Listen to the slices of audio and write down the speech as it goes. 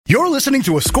You're listening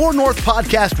to a Score North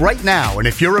podcast right now, and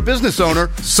if you're a business owner,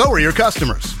 so are your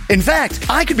customers. In fact,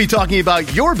 I could be talking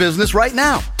about your business right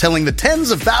now, telling the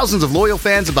tens of thousands of loyal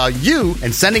fans about you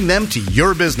and sending them to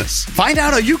your business. Find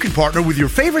out how you can partner with your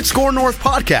favorite Score North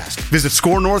podcast. Visit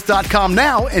scorenorth.com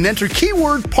now and enter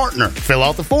keyword partner. Fill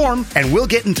out the form, and we'll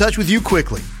get in touch with you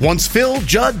quickly. Once Phil,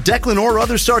 Judd, Declan, or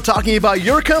others start talking about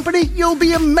your company, you'll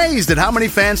be amazed at how many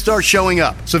fans start showing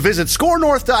up. So visit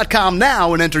scorenorth.com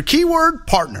now and enter keyword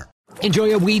partner.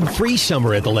 Enjoy a weed-free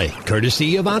summer at the lake,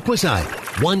 courtesy of Aquacide.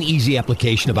 One easy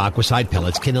application of Aquacide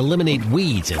pellets can eliminate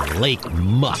weeds and lake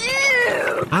muck.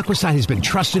 Aquacide has been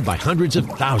trusted by hundreds of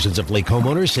thousands of lake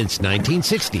homeowners since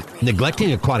 1960.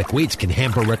 Neglecting aquatic weeds can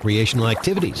hamper recreational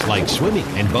activities like swimming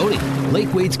and boating.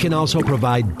 Lake weeds can also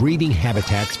provide breeding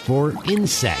habitats for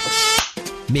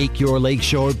insects. Make your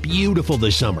lakeshore beautiful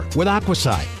this summer with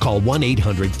Aquacide. Call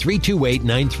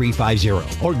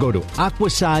 1-800-328-9350 or go to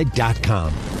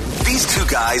aquacide.com. These two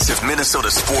guys have Minnesota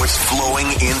sports flowing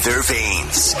in their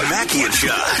veins. Mackey and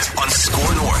Judd on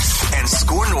Score North and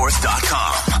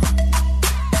scorenorth.com.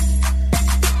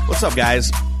 What's up,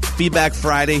 guys? Feedback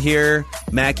Friday here.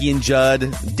 Mackey and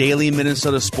Judd, daily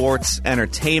Minnesota sports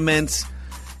entertainment.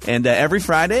 And every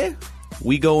Friday,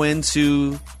 we go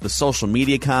into the social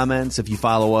media comments. If you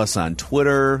follow us on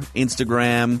Twitter,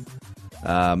 Instagram,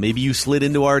 maybe you slid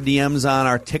into our DMs on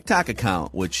our TikTok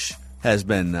account, which has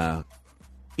been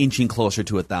inching closer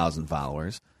to 1,000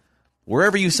 followers.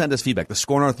 Wherever you send us feedback, the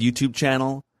Score North YouTube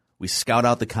channel, we scout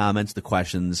out the comments, the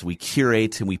questions, we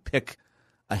curate, and we pick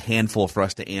a handful for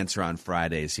us to answer on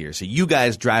Fridays here. So you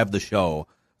guys drive the show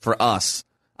for us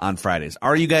on Fridays.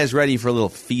 Are you guys ready for a little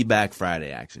Feedback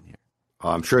Friday action here?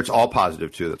 I'm sure it's all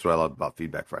positive, too. That's what I love about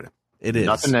Feedback Friday. It is.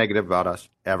 Nothing negative about us,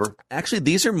 ever. Actually,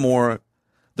 these are more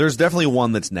 – there's definitely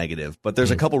one that's negative, but there's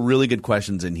a couple really good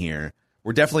questions in here.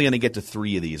 We're definitely going to get to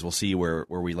 3 of these. We'll see where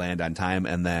we land on time.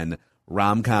 And then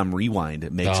Rom-Com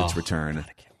Rewind makes its return.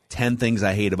 God, 10 Things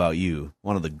I Hate About You.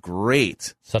 One of the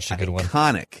great, such a good one,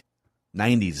 iconic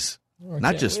 90s,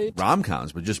 not just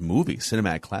rom-coms, but just movies,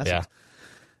 cinematic classics. Yeah.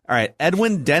 All right.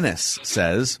 Edwin Dennis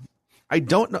says, I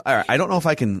don't know if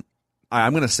I can –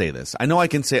 I'm going to say this. I know I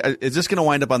can say – is this going to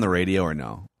wind up on the radio or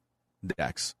no?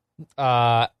 Dex?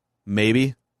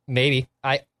 Maybe? Maybe.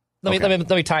 Let me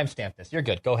timestamp this. You're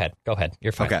good. Go ahead.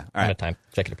 You're fine. Okay. All right. Out of time.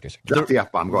 Check it, producer. Drop the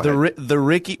F-bomb. Go ahead. The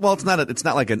Ricky. Well, it's not an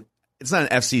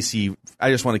FCC. I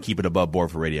just want to keep it above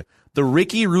board for radio. The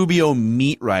Ricky Rubio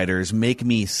meat riders make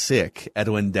me sick.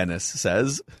 Edwin Dennis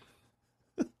says.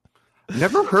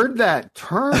 Never heard that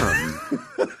term.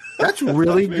 That's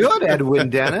really good, Edwin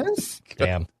Dennis.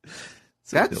 Damn.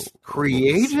 That's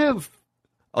creative.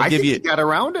 I think you got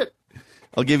around it.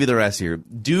 I'll give you the rest here.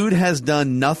 Dude has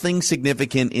done nothing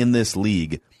significant in this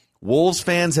league. Wolves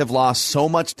fans have lost so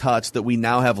much touch that we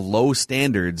now have low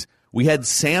standards. We had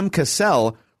Sam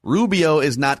Cassell. Rubio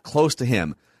is not close to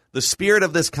him. The spirit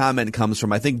of this comment comes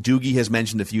from, I think Doogie has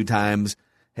mentioned a few times,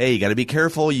 hey, you got to be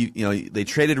careful. You know, they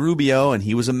traded Rubio, and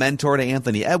he was a mentor to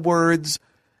Anthony Edwards.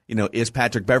 You know, is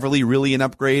Patrick Beverley really an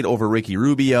upgrade over Ricky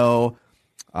Rubio?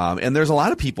 And there's a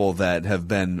lot of people that have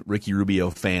been Ricky Rubio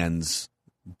fans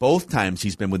both times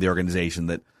he's been with the organization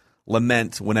that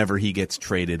lament whenever he gets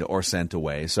traded or sent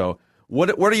away. So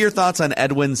what are your thoughts on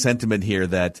Edwin's sentiment here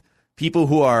that people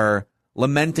who are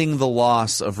lamenting the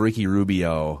loss of Ricky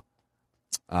Rubio,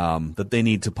 that they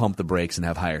need to pump the brakes and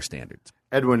have higher standards?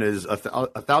 Edwin is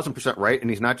 1,000% right, and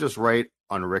he's not just right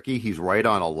on Ricky. He's right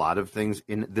on a lot of things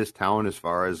in this town as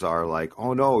far as our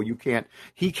oh no,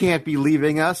 he can't be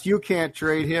leaving us. You can't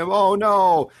trade him. Oh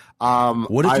no.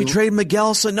 What if you trade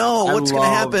Miguel Sano? What's going to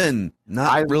happen?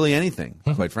 Not really anything,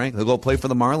 quite frankly. He'll go play for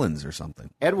the Marlins or something.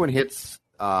 Edwin hits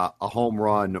a home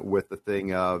run with the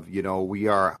thing of, we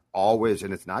are always,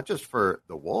 and it's not just for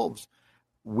the Wolves,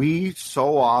 we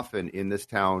so often in this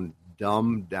town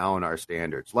dumb down our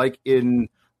standards. Like in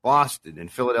Boston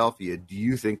and Philadelphia, do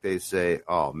you think they say,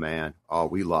 oh man,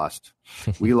 we lost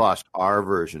our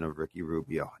version of Ricky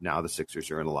Rubio. Now the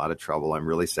Sixers are in a lot of trouble. I'm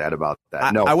really sad about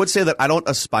that. No, I would say that I don't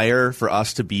aspire for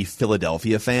us to be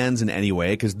Philadelphia fans in any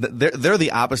way, because they're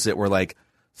the opposite. We're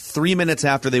 3 minutes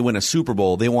after they win a Super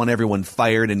Bowl, they want everyone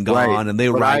fired and gone, right, and they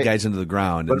ride guys into the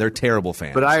ground, and they're terrible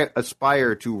fans. But I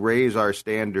aspire to raise our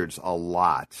standards a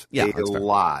lot,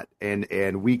 lot,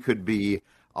 and we could be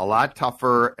a lot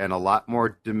tougher and a lot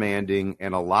more demanding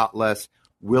and a lot less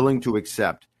willing to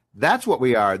accept. That's what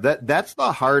we are. That's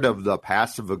the heart of the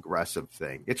passive-aggressive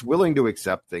thing. It's willing to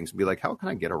accept things and be like, how can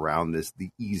I get around this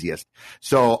the easiest?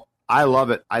 So I love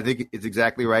it. I think it's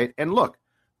exactly right. And look,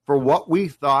 for what we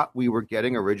thought we were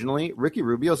getting originally, Ricky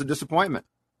Rubio's a disappointment.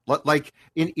 Like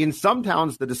in some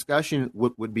towns, the discussion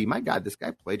would be, my God, this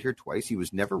guy played here twice. He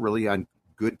was never really on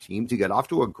good teams. He got off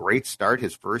to a great start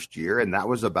his first year, and that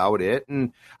was about it.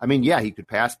 And I mean, yeah, he could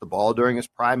pass the ball during his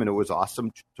prime, and it was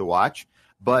awesome to watch.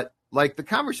 But like, the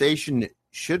conversation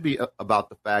should be about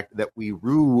the fact that we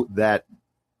rue that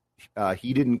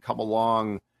he didn't come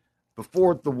along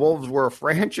before the Wolves were a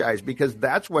franchise, because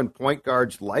that's when point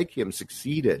guards like him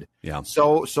succeeded. Yeah.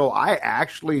 So I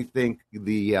actually think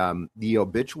the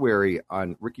obituary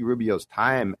on Ricky Rubio's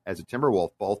time as a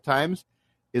Timberwolf both times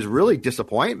is really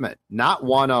disappointment, not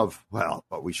one of, well,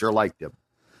 but we sure liked him.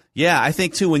 Yeah, I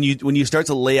think too, when you start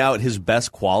to lay out his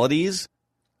best qualities,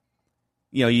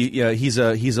 he's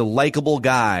a likable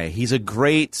guy. He's a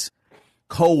great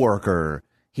coworker.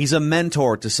 He's a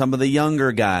mentor to some of the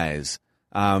younger guys.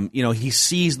 He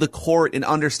sees the court and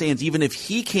understands, even if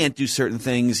he can't do certain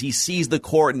things, he sees the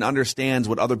court and understands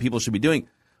what other people should be doing.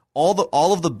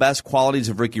 All of the best qualities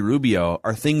of Ricky Rubio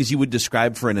are things you would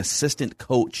describe for an assistant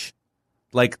coach,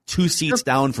 like 2 seats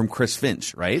down from Chris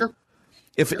Finch, right? Sure.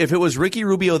 If it was Ricky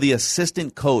Rubio, the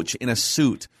assistant coach in a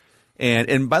suit,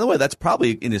 and by the way, that's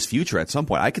probably in his future at some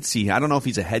point. I don't know if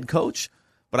he's a head coach,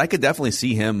 but I could definitely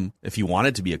see him, if he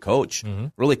wanted to be a coach,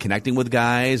 really connecting with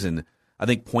guys. And I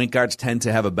think point guards tend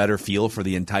to have a better feel for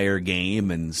the entire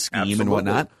game and scheme Absolutely. and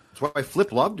whatnot. That's why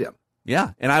Flip loved him.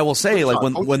 Yeah, and I will say, like,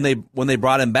 when they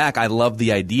brought him back, I loved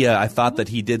the idea. I thought that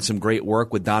he did some great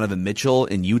work with Donovan Mitchell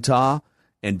in Utah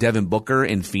and Devin Booker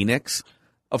in Phoenix.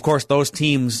 Of course, those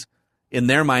teams, in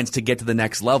their minds, to get to the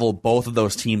next level, both of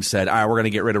those teams said, all right, we're going to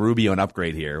get rid of Rubio and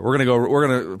upgrade here. We're going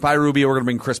to buy Rubio, we're going to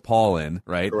bring Chris Paul in,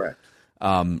 right? Correct.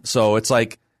 So it's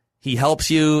like he helps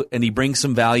you and he brings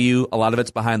some value. A lot of it's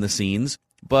behind the scenes.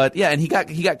 But yeah, and he got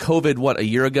COVID, a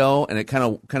year ago, and it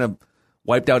kind of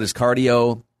wiped out his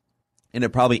cardio, and it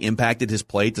probably impacted his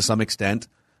play to some extent,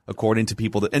 according to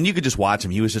people and you could just watch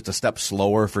him. He was just a step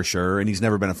slower for sure, and he's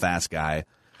never been a fast guy.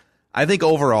 I think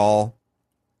overall,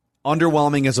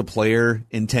 underwhelming as a player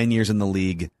in 10 years in the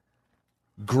league,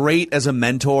 great as a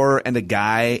mentor and a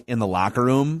guy in the locker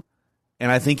room,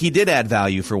 and I think he did add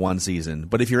value for one season.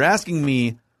 But if you're asking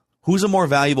me, who's a more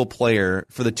valuable player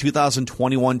for the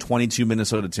 2021-22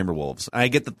 Minnesota Timberwolves? I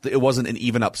get that it wasn't an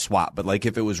even-up swap, but like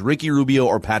if it was Ricky Rubio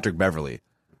or Patrick Beverley.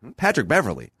 Patrick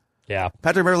Beverley. Yeah.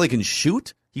 Patrick Beverley can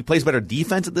shoot. He plays better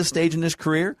defense at this stage in his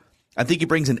career. I think he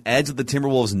brings an edge that the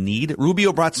Timberwolves need.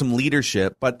 Rubio brought some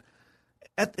leadership, but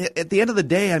at the end of the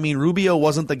day, I mean, Rubio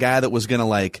wasn't the guy that was going to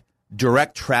like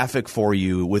direct traffic for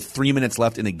you with 3 minutes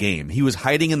left in a game. He was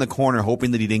hiding in the corner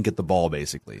hoping that he didn't get the ball,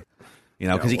 basically.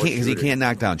 Because he can't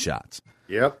knock down shots.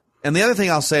 Yep. And the other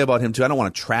thing I'll say about him too, I don't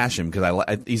want to trash him because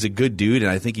he's a good dude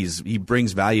and I think he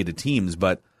brings value to teams.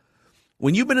 But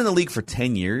when you've been in the league for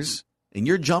 10 years and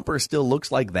your jumper still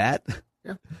looks like that,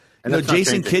 yeah. And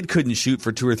Jason Kidd couldn't shoot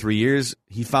for 2 or 3 years.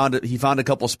 He found a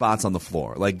couple spots on the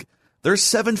floor. Like there's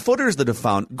 7-footers that have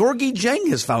found. Gorgie Jeng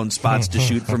has found spots to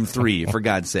shoot from 3. For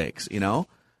God's sakes,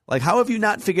 Like, how have you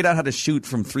not figured out how to shoot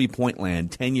from 3-point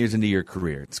land 10 years into your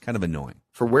career? It's kind of annoying.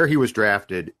 For where he was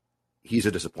drafted, he's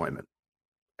a disappointment.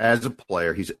 As a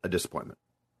player, he's a disappointment.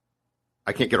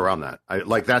 I can't get around that.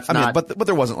 But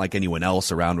there wasn't like anyone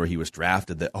else around where he was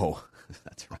drafted that,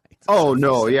 that's right. Oh,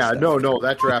 no, yeah, no,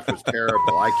 that draft was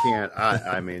terrible.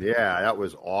 That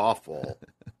was awful.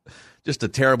 Just a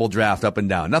terrible draft up and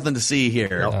down. Nothing to see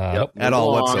here at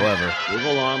all whatsoever.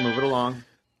 Move it along.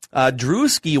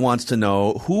 Drewski wants to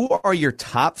know, who are your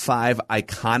top 5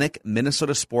 iconic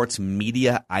Minnesota sports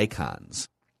media icons?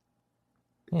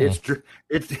 It's Drew.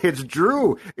 It's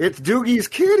Doogie's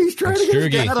kid. He's trying to get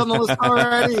his dad on the list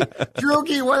already.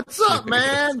 Droogie, what's up,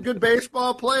 man? Good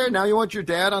baseball player. Now you want your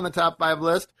dad on the top 5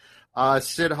 list.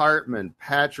 Sid Hartman,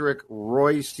 Patrick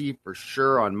Royce for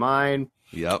sure on mine.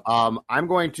 Yep. I'm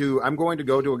going to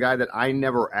go to a guy that I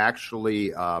never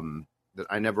actually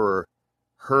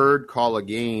heard call a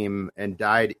game and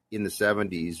died in the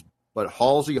 70s, but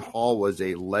Halsey Hall was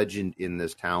a legend in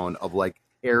this town of like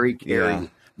Harry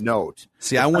Carey note.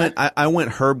 See, I went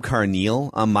Herb Carneal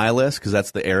on my list because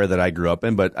that's the era that I grew up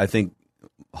in, but I think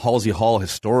Halsey Hall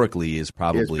historically is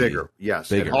probably bigger. Yes.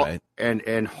 Bigger, right?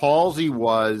 And Halsey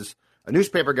was a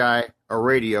newspaper guy, a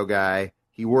radio guy.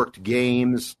 He worked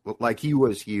games, like he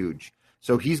was huge.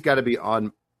 So he's got to be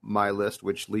on my list,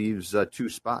 which leaves 2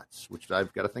 spots, which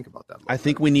I've got to think about that. I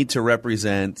think we need to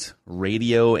represent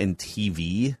radio and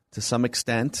TV to some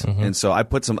extent. Mm-hmm. And so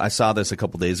I saw this a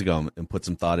couple days ago and put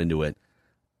some thought into it.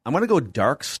 I'm going to go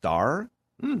Dark Star,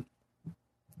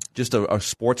 just a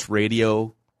sports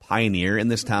radio pioneer in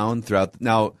this town throughout.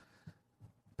 Now,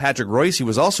 Patrick Royce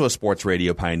was also a sports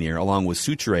radio pioneer, along with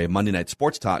Suchere, Monday Night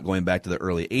Sports Talk, going back to the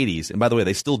early 80s. And by the way,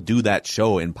 they still do that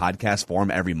show in podcast form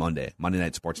every Monday, Monday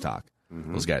Night Sports Talk.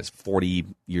 Mm-hmm. Those guys, 40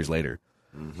 years later.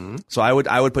 Mm-hmm. So I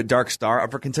would put Dark Star up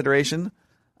for consideration.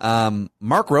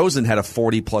 Mark Rosen had a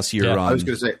 40-plus year run in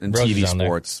TV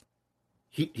sports.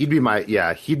 He'd be my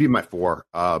 4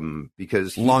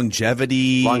 because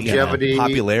longevity,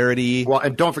 popularity. Well,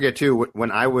 and don't forget too,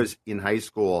 when I was in high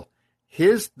school,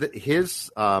 his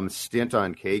stint on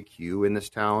KQ in this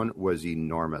town was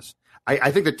enormous.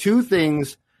 I think the two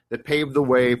things that paved the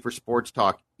way for sports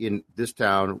talk in this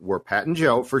town were Pat and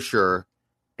Joe for sure,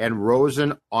 and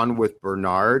Rosen on with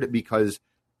Bernard, because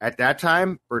at that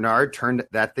time Bernard turned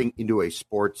that thing into a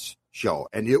sports show,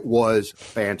 and it was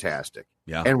fantastic.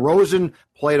 Yeah. And Rosen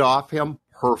played off him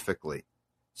perfectly.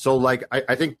 So, like,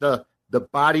 I think the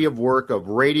body of work of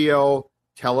radio,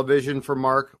 television for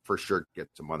Mark for sure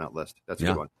gets him on that list. That's a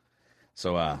good one.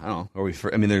 So, I don't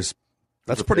know.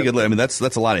 That's a pretty good list. I mean, that's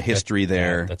a lot of history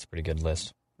there. Yeah, that's a pretty good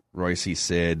list. Royce,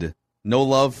 Sid. No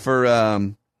love for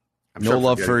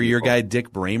your guy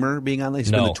Dick Bramer being on there.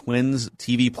 He's been the Twins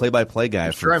TV play-by-play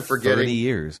guy for 30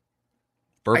 years.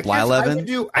 Burt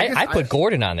Blyleven. I put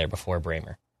Gordon on there before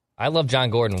Bramer. I love John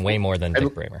Gordon way more than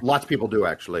Dick Bramer. Lots of people do,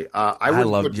 actually. I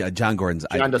love John Gordon's.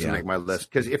 John doesn't make my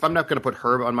list, because if I'm not going to put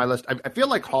Herb on my list, I feel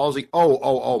like Halsey.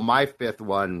 My 5th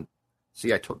one.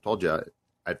 See, I told you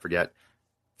I'd forget.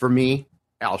 For me,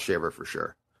 Al Shaver for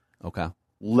sure. Okay.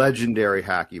 Legendary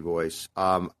hockey voice.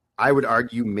 I would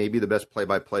argue maybe the best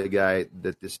play-by-play guy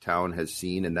that this town has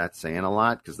seen, and that's saying a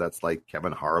lot, because that's like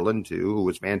Kevin Harlan too, who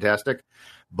was fantastic.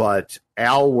 But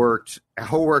Al worked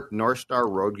North Star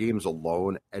road games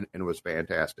alone and was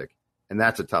fantastic, and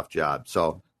that's a tough job.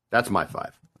 So that's my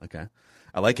 5. Okay,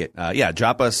 I like it.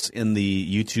 Drop us in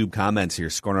the YouTube comments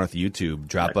here, Score North YouTube.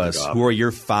 Drop us who are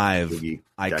your 5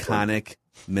 iconic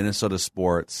Minnesota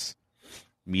sports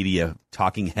media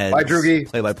talking heads,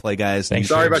 play-by-play guys.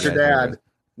 Sorry about your dad.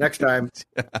 Next time.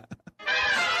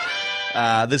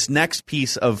 This next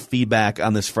piece of feedback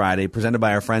on this Friday, presented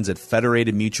by our friends at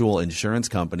Federated Mutual Insurance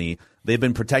Company. They've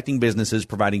been protecting businesses,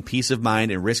 providing peace of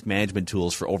mind and risk management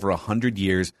tools for over 100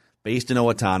 years. Based in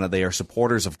Owatonna, they are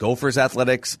supporters of Gophers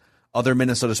Athletics, other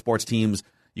Minnesota sports teams.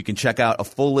 You can check out a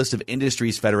full list of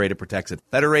industries Federated protects at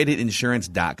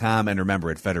federatedinsurance.com. And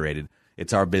remember, at Federated,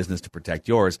 it's our business to protect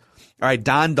yours. All right,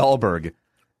 Don Dahlberg,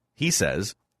 he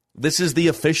says, this is the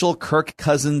official Kirk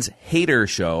Cousins hater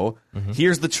show. Mm-hmm.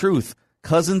 Here's the truth.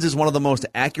 Cousins is one of the most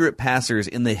accurate passers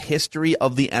in the history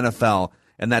of the NFL,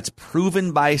 and that's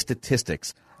proven by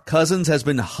statistics. Cousins has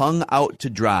been hung out to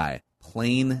dry,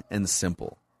 plain and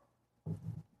simple.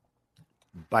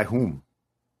 By whom?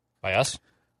 By us?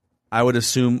 I would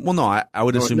assume. Well, no, I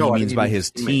would assume he means by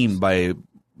his team, by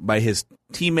his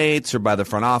teammates, or by the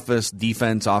front office,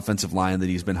 defense, offensive line, that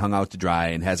he's been hung out to dry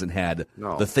and hasn't had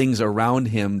the things around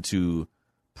him to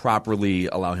properly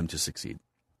allow him to succeed.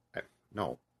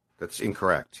 No, that's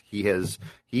incorrect. He has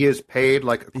paid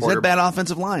like a quarterback. He's had bad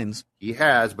offensive lines. He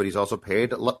has, but he's also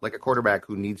paid like a quarterback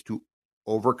who needs to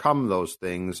overcome those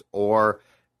things, or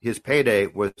his payday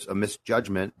was a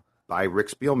misjudgment by Rick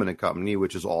Spielman and company,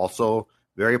 which is also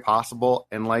very possible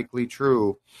and likely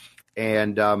true.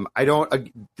 And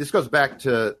this goes back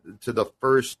to the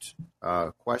first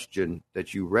question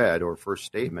that you read, or first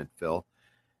statement, Phil,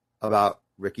 about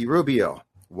Ricky Rubio.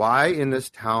 Why in this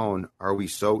town are we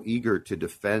so eager to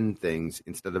defend things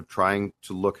instead of trying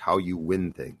to look how you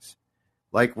win things?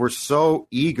 Like, we're so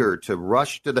eager to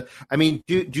rush to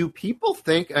do people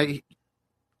think,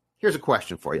 here's a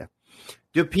question for you.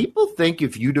 Do people think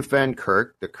if you defend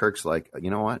Kirk, that Kirk's like,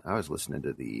 you know what? I was listening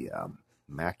to the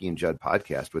Mackey and Judd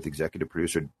podcast with executive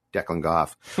producer Declan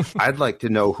Goff. I'd like to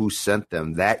know who sent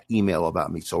them that email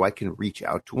about me so I can reach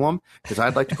out to him, because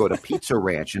I'd like to go to Pizza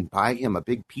Ranch and buy him a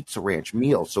big Pizza Ranch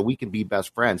meal so we can be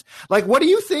best friends. Like, what are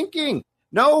you thinking?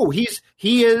 No, he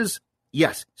is,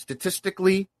 yes,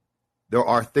 statistically, there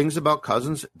are things about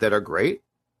Cousins that are great.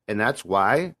 And that's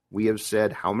why we have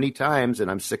said how many times, and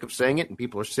I'm sick of saying it, and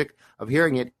people are sick of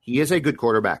hearing it, he is a good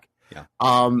quarterback. Yeah.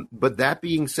 But that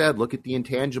being said, look at the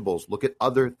intangibles, look at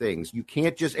other things. You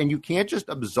can't just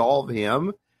absolve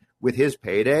him with his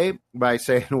payday by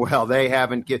saying, well, they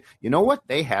haven't you know what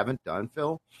they haven't done,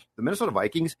 Phil? The Minnesota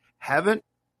Vikings haven't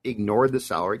ignored the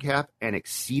salary cap and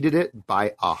exceeded it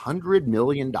by $100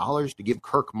 million to give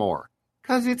Kirk more,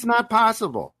 because it's not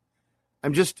possible.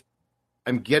 I'm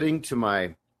getting to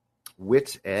my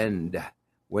wit's end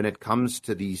when it comes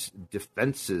to these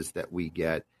defenses that we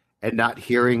get and not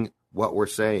hearing what we're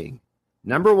saying.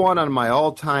 Number one on my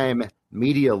all-time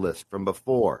media list from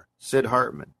before, Sid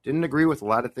Hartman. Didn't agree with a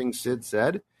lot of things Sid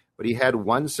said, but he had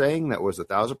one saying that was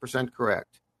 1,000%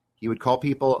 correct. He would call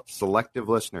people selective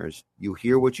listeners. You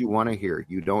hear what you want to hear.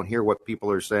 You don't hear what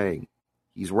people are saying.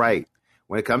 He's right.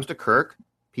 When it comes to Kirk,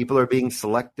 people are being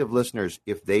selective listeners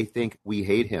if they think we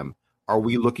hate him. Are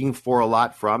we looking for a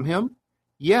lot from him?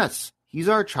 Yes. He's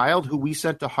our child who we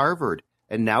sent to Harvard,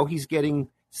 and now he's getting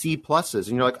C pluses.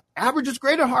 And you're like, average is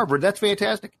great at Harvard. That's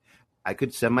fantastic. I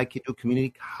could send my kid to a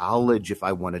community college if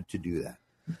I wanted to do that.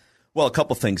 Well, a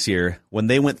couple things here. When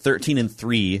they went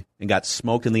 13-3 and got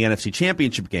smoked in the NFC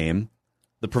Championship game,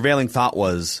 the prevailing thought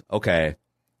was, okay,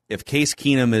 if Case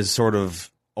Keenum is sort of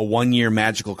a one-year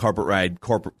magical carpet ride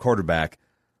quarterback,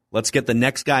 let's get the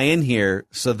next guy in here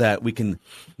so that we can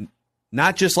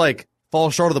not just like fall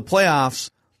short of the playoffs,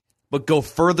 but go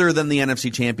further than the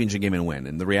NFC Championship game and win.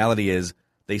 And the reality is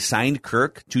they signed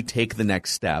Kirk to take the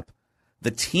next step.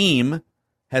 The team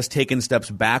has taken steps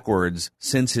backwards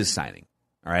since his signing.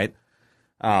 All right.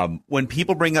 When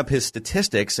people bring up his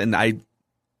statistics, and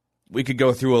we could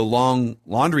go through a long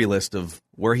laundry list of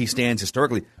where he stands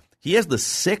historically. He has the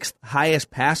 6th highest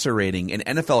passer rating in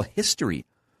NFL history.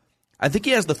 I think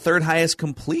he has the 3rd highest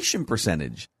completion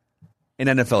percentage in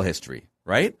NFL history,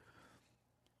 right?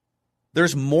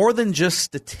 There's more than just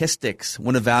statistics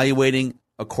when evaluating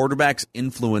a quarterback's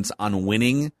influence on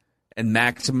winning and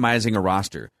maximizing a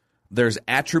roster. There's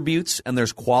attributes and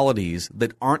there's qualities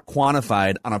that aren't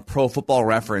quantified on a Pro Football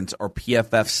Reference or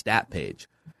PFF stat page.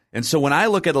 And so when I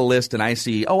look at a list and I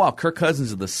see, oh, wow, Kirk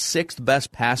Cousins is the 6th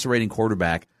best passer rating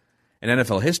quarterback in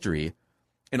NFL history,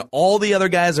 and all the other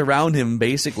guys around him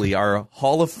basically are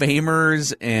Hall of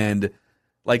Famers, and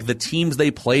like the teams they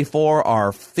play for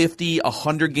are 50,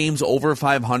 100 games over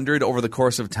 500 over the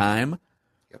course of time.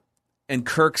 Yep. And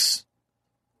Kirk's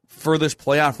furthest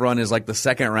playoff run is like the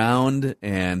 2nd round,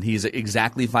 and he's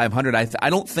exactly 500. I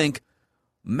don't think,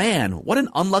 man, what an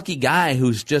unlucky guy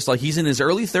who's just like, he's in his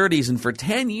early 30s, and for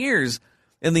 10 years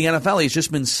in the NFL, he's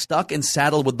just been stuck and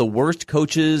saddled with the worst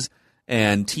coaches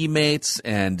and teammates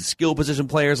and skill position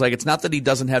players. Like, it's not that he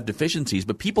doesn't have deficiencies,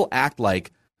 but people act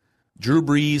like Drew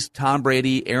Brees, Tom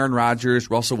Brady, Aaron Rodgers,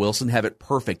 Russell Wilson have it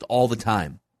perfect all the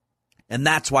time. And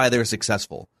that's why they're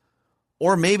successful.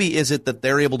 Or maybe is it that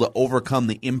they're able to overcome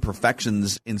the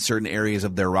imperfections in certain areas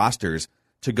of their rosters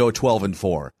to go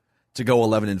 12-4, to go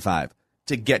 11-5,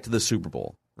 to get to the Super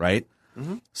Bowl, right?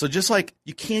 Mm-hmm. So just like,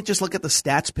 you can't just look at the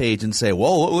stats page and say,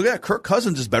 well, look at Kirk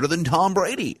Cousins is better than Tom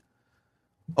Brady.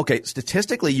 Okay,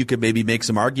 statistically, you could maybe make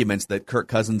some arguments that Kirk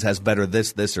Cousins has better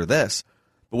this, or this.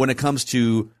 But when it comes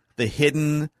to the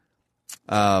hidden,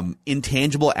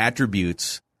 intangible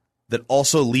attributes that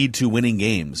also lead to winning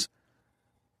games,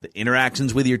 the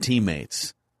interactions with your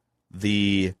teammates,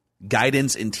 the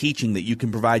guidance and teaching that you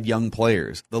can provide young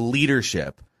players, the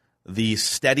leadership, the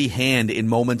steady hand in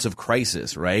moments of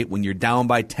crisis, right? When you're down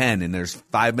by 10 and there's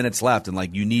 5 minutes left and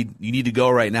like you need to go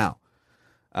right now.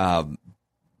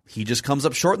 He just comes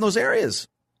up short in those areas.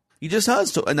 He just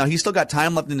does. So, now he's still got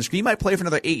time left in the screen. He might play for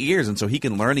another 8 years, and so he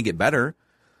can learn and get better.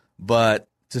 But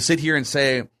to sit here and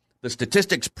say the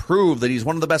statistics prove that he's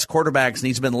one of the best quarterbacks and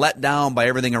he's been let down by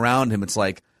everything around him, it's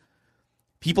like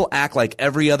people act like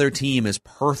every other team is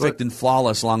perfect and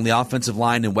flawless along the offensive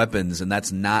line and weapons, and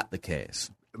that's not the case.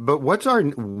 But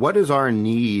what is our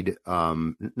need,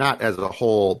 not as a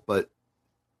whole, but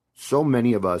so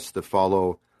many of us that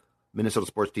follow Minnesota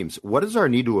sports teams, what is our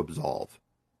need to absolve?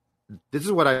 This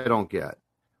is what I don't get.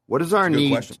 What is our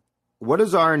need? Question. What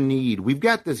is our need? We've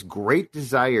got this great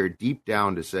desire deep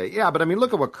down to say, yeah, but I mean,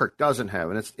 look at what Kirk doesn't have,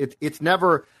 and it's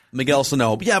never Miguel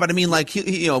Sano. Yeah, but I mean, like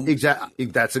exactly.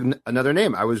 That's another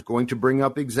name I was going to bring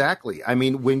up. Exactly. I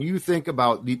mean, when you think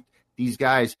about these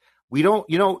guys, we don't,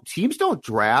 teams don't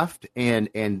draft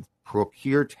and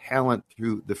procure talent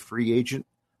through the free agent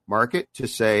market to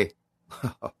say,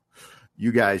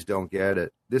 you guys don't get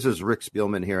it. This is Rick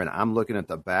Spielman here, and I'm looking at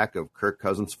the back of Kirk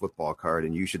Cousins' football card,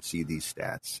 and you should see these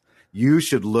stats. You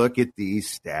should look at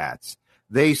these stats.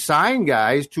 They sign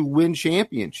guys to win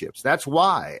championships. That's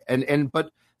why.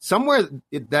 But somewhere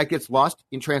that gets lost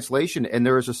in translation, and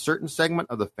there is a certain segment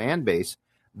of the fan base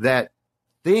that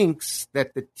thinks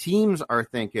that the teams are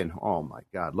thinking, oh, my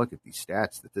God, look at these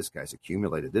stats that this guy's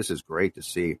accumulated. This is great to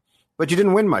see. But you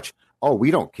didn't win much. Oh,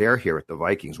 we don't care here at the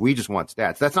Vikings. We just want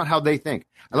stats. That's not how they think.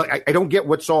 I don't get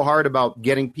what's so hard about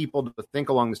getting people to think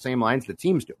along the same lines that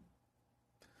teams do.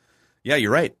 Yeah,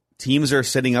 you're right. Teams are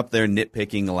sitting up there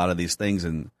nitpicking a lot of these things.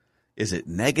 And is it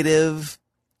negative?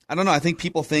 I don't know. I think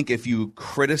people think if you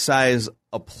criticize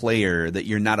a player that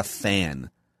you're not a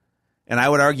fan. And I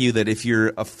would argue that if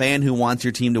you're a fan who wants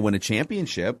your team to win a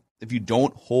championship, if you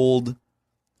don't hold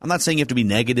 – I'm not saying you have to be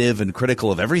negative and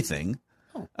critical of everything,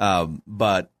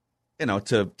 but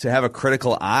to have a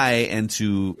critical eye and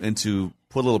to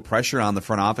put a little pressure on the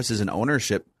front offices and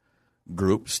ownership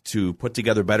groups to put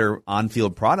together better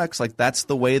on-field products. Like, that's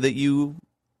the way that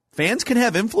fans can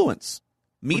have influence.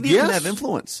 Media can have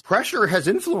influence. Pressure has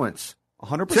influence.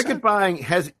 100%. Ticket buying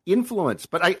has influence.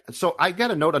 But I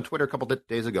got a note on Twitter a couple of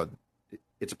days ago.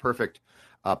 It's a perfect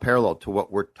parallel to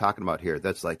what we're talking about here.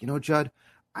 That's like, Judd,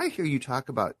 I hear you talk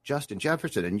about Justin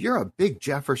Jefferson, and you're a big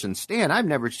Jefferson stan. I've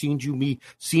never seen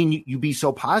you be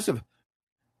so positive.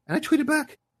 And I tweeted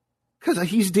back, because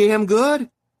he's damn good.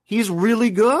 He's really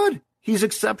good. He's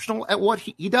exceptional at what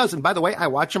he does. And by the way, I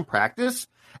watch him practice,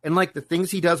 and like the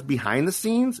things he does behind the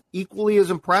scenes, equally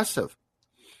as impressive.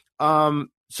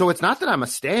 So it's not that I'm a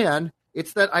stan.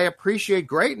 It's that I appreciate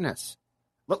greatness.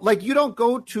 Like, you don't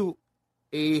go to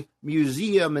a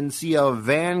museum and see a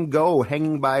Van Gogh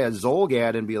hanging by a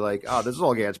Zolgad and be like, oh, this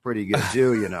Zolgad's pretty good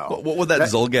too, What would that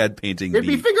Zolgad painting be? It'd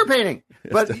be finger painting.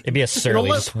 But it'd be a surly,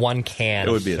 just one can.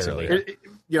 It would be a surly.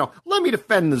 Let me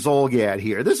defend the Zolgad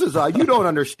here. This is, you don't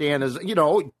understand,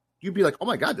 you'd be like, oh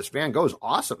my God, this Van Gogh is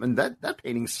awesome. And that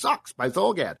painting sucks by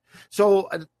Zolgad. So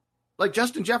like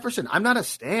Justin Jefferson, I'm not a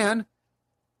stan.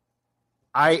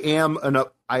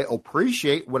 I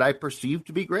appreciate what I perceive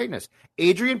to be greatness.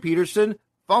 Adrian Peterson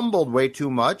fumbled way too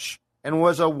much and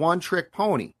was a one-trick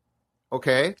pony.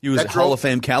 Okay, he was Hall of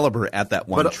Fame caliber at that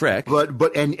one trick.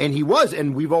 But he was,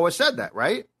 and we've always said that,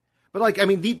 right? But like, I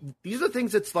mean, these are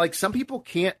things that's like some people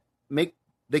can't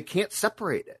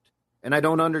separate it, and I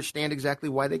don't understand exactly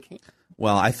why they can't.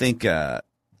 Well, I think,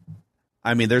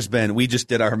 we just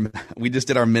did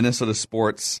our Minnesota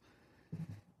sports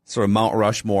sort of Mount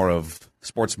Rushmore of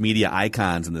sports media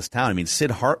icons in this town. I mean, Sid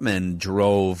Hartman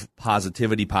drove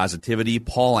positivity.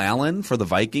 Paul Allen for the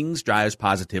Vikings drives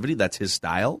positivity. That's his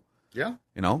style. Yeah.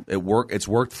 It's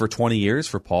worked for 20 years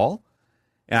for Paul.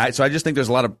 And so I just think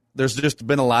there's just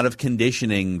been a lot of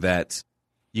conditioning that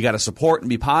you got to support and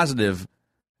be positive.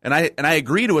 And I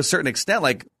agree to a certain extent,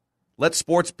 like, let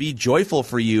sports be joyful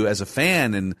for you as a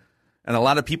fan. And a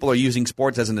lot of people are using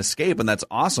sports as an escape, and that's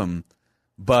awesome.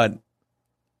 But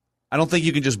I don't think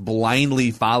you can just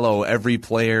blindly follow every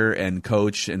player and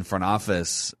coach and front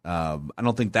office. I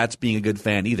don't think that's being a good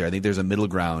fan either. I think there's a middle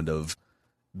ground of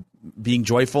being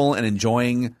joyful and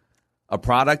enjoying a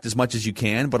product as much as you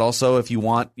can, but also if you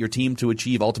want your team to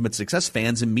achieve ultimate success,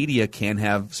 fans and media can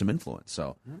have some influence.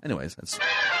 So anyways, that's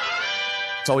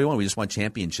all we want. We just want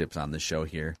championships on this show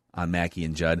here on Mackey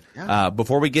and Judd. Yeah.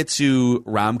 Before we get to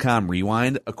Rom-Com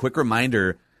Rewind, a quick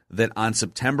reminder that on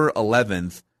September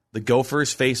 11th, the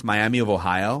Gophers face Miami of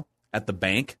Ohio at the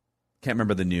Bank. Can't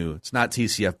remember the new. It's not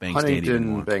TCF Bank Stadium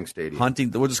anymore. Bank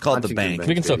Stadium. We'll just call it the Bank.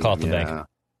 We can still call it the Bank.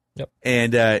 Yep.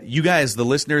 And you guys, the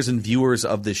listeners and viewers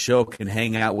of this show, can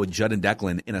hang out with Judd and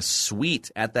Declan in a suite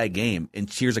at that game and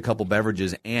cheers a couple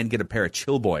beverages and get a pair of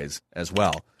Chill Boys as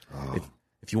well. Oh.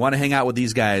 If you want to hang out with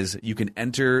these guys, you can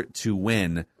enter to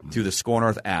win through the Score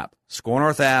North app. Score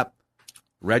North app,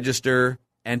 register,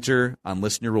 enter on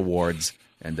Listener Rewards,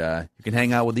 and you can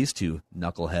hang out with these two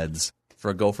knuckleheads for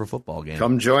a Gopher football game.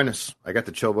 Come join us. I got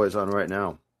the Chill Boys on right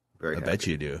now. I bet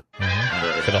you do.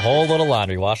 Mm-hmm. Did a whole little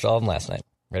laundry. Washed all of them last night.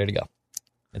 Ready to go.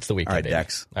 It's the weekend. All right,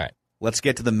 Dex. All right. Let's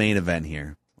get to the main event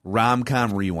here.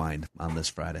 Rom-Com Rewind on this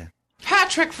Friday.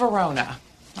 Patrick Verona.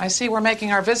 I see we're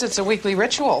making our visits a weekly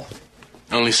ritual.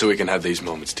 Only so we can have these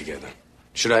moments together.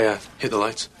 Should I hit the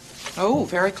lights? Oh,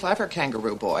 very clever,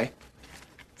 kangaroo boy.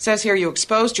 Says here you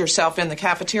exposed yourself in the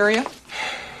cafeteria.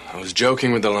 I was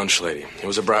joking with the lunch lady. It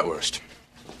was a bratwurst.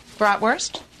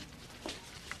 Bratwurst?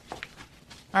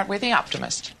 Aren't we the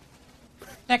optimist?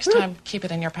 Next time, keep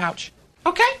it in your pouch.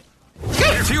 Okay?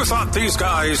 If you thought these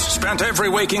guys spent every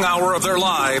waking hour of their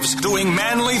lives doing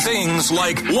manly things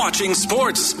like watching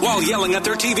sports while yelling at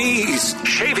their TVs,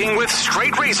 shaving with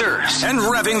straight razors, and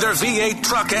revving their V8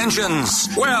 truck engines,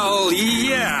 well,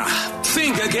 yeah,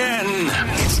 think again.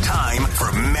 It's time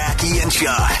for Mackey and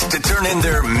Judd to turn in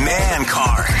their man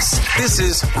cards. This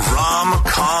is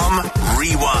Rom-Com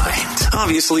Rewind.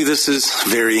 Obviously, this is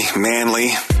very manly.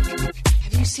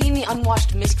 Have you seen the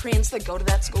unwashed miscreants that go to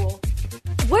that school?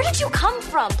 Where did you come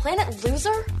from? Planet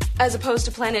Loser? As opposed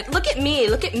to Planet, look at me,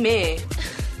 look at me.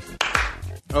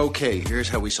 Okay, here's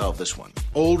how we solve this one.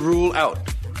 Old rule out.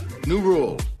 New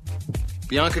rule.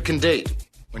 Bianca can date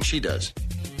when she does.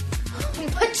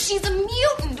 But she's a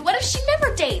mutant. What if she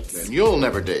never dates? Then you'll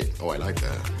never date. Oh, I like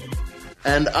that.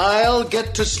 And I'll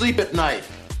get to sleep at night.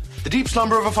 The deep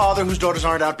slumber of a father whose daughters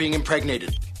aren't out being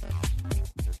impregnated.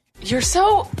 You're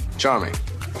so... Charming.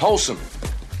 Wholesome.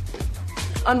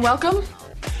 Unwelcome?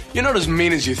 You're not as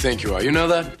mean as you think you are. You know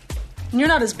that? You're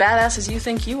not as badass as you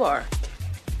think you are.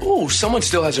 Ooh, someone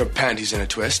still has her panties in a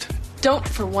twist. Don't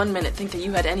for 1 minute think that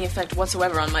you had any effect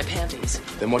whatsoever on my panties.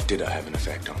 Then what did I have an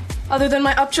effect on? Other than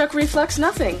my upchuck reflex,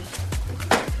 nothing.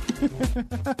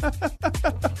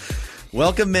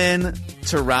 Welcome in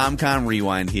to Rom-Com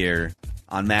Rewind here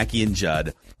on Mackie and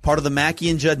Judd, part of the Mackie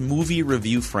and Judd movie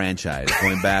review franchise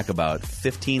going back about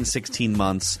 15, 16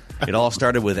 months. It all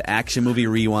started with Action Movie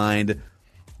Rewind,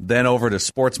 then over to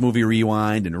Sports Movie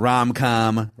Rewind and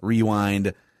Rom-Com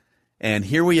Rewind. And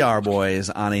here we are, boys,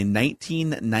 on a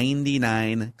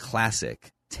 1999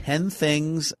 classic, 10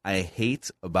 Things I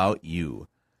Hate About You.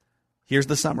 Here's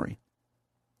the summary.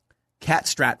 Kat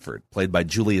Stratford, played by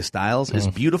Julia Stiles, is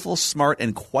beautiful, smart,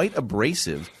 and quite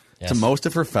abrasive to most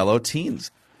of her fellow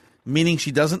teens, meaning she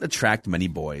doesn't attract many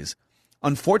boys.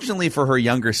 Unfortunately for her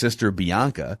younger sister,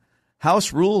 Bianca,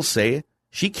 house rules say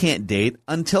she can't date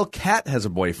until Kat has a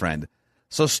boyfriend.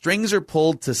 So strings are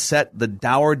pulled to set the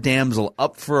dour damsel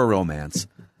up for a romance.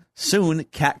 Soon,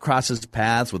 Kat crosses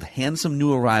paths with handsome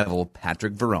new arrival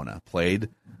Patrick Verona, played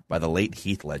by the late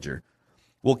Heath Ledger.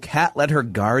 Will Kat let her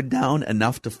guard down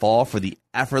enough to fall for the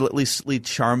effortlessly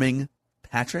charming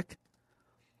Patrick?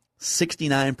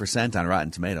 69% on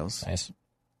Rotten Tomatoes. Nice.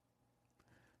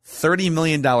 $30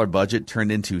 million budget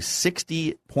turned into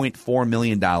 $60.4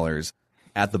 million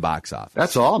at the box office.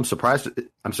 That's all. I'm surprised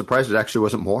it actually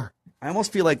wasn't more. I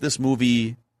almost feel like this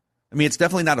movie, I mean, it's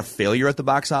definitely not a failure at the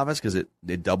box office because it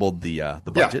doubled the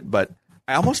budget, but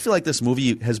I almost feel like this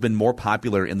movie has been more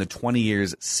popular in the 20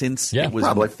 years since it was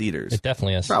in the theaters. It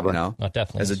definitely is. Probably. You know? No, it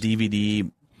definitely as a is.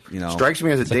 DVD, you know. Strikes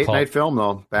me as a date night film,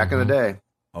 though, back in the day.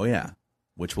 Oh, yeah,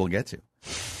 which we'll get to.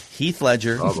 Heath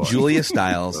Ledger, Julia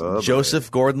Stiles, Joseph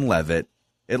Gordon-Levitt.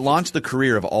 It launched the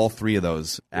career of all three of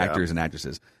those actors and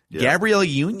actresses. Gabrielle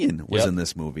Union was in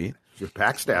this movie. She's a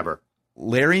backstabber.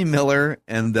 Larry Miller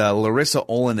and Larissa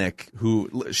Olenek,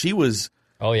 who she was.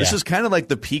 Oh, yeah. This was kind of like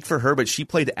the peak for her, but she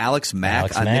played Alex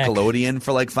Mack on Nickelodeon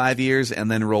for like 5 years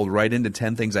and then rolled right into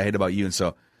 10 Things I Hate About You. And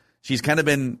so she's kind of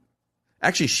been.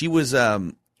 Actually, she was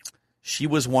one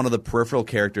of the peripheral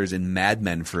characters in Mad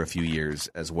Men for a few years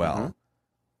as well.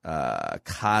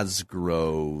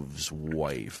 Cosgrove's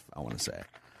wife, I want to say.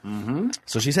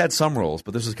 So she's had some roles,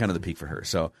 but this was kind of the peak for her.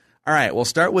 So, all right, we'll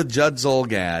start with Judd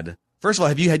Zulgad. First of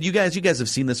all, you guys have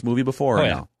seen this movie before? Oh, or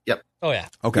yeah. no? Yep. Oh, yeah.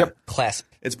 Okay. Yep. Classic.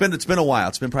 It's been a while.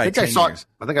 It's been probably 10 years.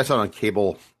 I think I saw it on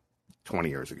cable 20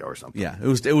 years ago or something. Yeah,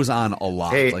 it was on a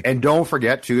lot. Hey, and don't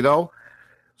forget too, though,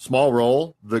 small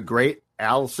role, the great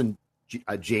Allison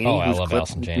Janney, I love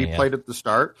Allison Janney, we played at the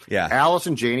start. Yeah,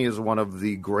 Allison Janney is one of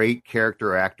the great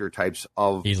character actor types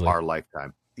of our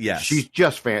lifetime. Yes, she's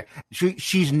just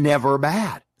she's never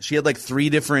bad. She had like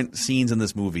 3 different scenes in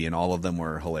this movie, and all of them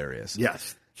were hilarious.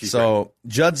 Yes. So,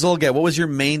 great. Judd Zulgad, what was your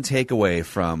main takeaway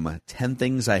from 10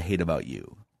 Things I Hate About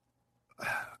You?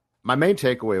 My main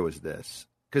takeaway was this,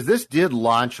 because this did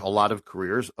launch a lot of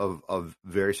careers of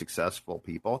very successful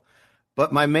people.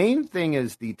 But my main thing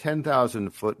is the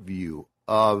 10,000-foot view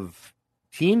of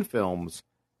teen films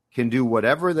can do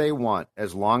whatever they want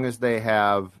as long as they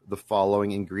have the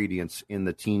following ingredients in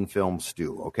the teen film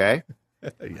stew, okay?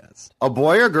 Yes. A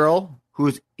boy or girl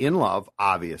who's in love,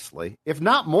 obviously, if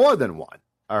not more than one,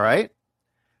 all right?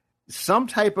 Some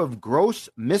type of gross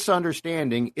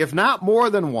misunderstanding, if not more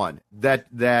than one, that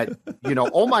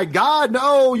oh, my God,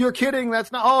 no, you're kidding.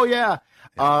 That's not, oh, yeah.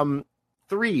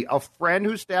 3, a friend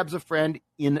who stabs a friend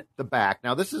in the back.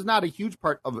 Now, this is not a huge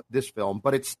part of this film,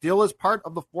 but it still is part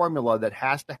of the formula that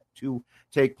has to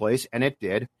take place, and it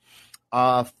did.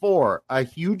 4, a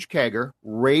huge kegger,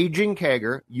 raging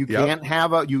kegger. You can't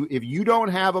have if you don't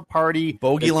have a party.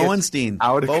 Bogey Lowenstein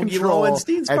out of control at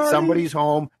party. Somebody's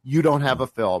home, you don't have a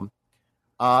film.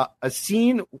 A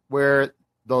scene where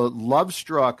the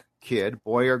love-struck kid,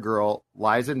 boy or girl,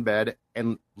 lies in bed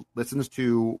and listens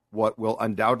to what will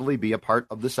undoubtedly be a part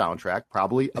of the soundtrack,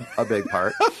 probably a big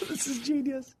part. This is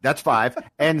genius. That's 5.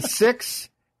 And 6,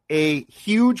 a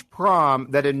huge prom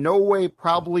that in no way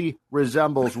probably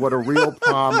resembles what a real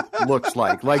prom looks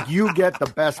like. Like, you get the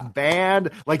best band,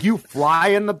 like you fly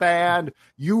in the band,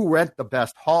 you rent the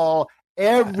best hall.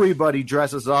 Everybody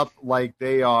dresses up like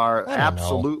they are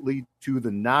absolutely to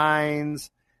the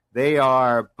nines. They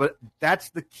are, but that's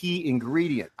the key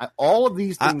ingredient. All of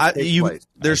these things take place.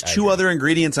 There's 2 other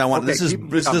ingredients I want. Okay,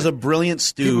 this is a brilliant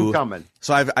stew. Keep coming.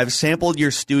 So I've sampled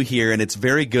your stew here, and it's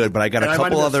very good. But I got a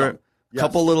couple other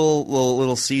couple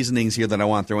little seasonings here that I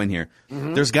want to throw in here.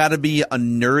 There's got to be a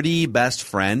nerdy best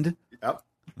friend. Yep.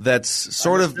 That's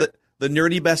sort of the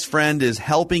nerdy best friend is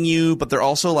helping you, but they're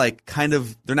also like kind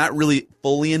of they're not really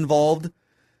fully involved.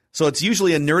 So it's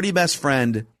usually a nerdy best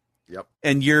friend. Yep.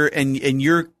 And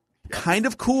you're kind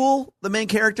of cool, the main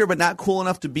character, but not cool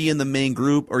enough to be in the main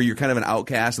group, or you're kind of an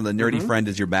outcast and the nerdy friend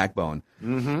is your backbone.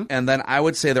 Mm-hmm. And then I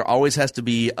would say there always has to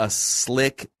be a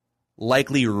slick,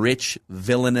 likely rich,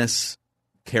 villainous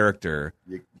character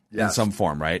in some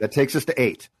form, right? That takes us to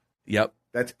 8. Yep.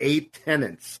 That's 8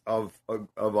 tenets of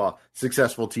a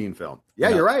successful teen film. Yeah,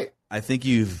 you're right. I think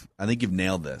you've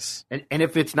nailed this. And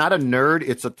if it's not a nerd,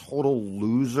 it's a total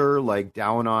loser, like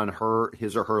down on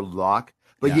his or her luck.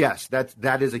 But yes,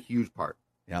 that is a huge part.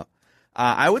 Yeah.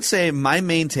 I would say my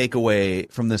main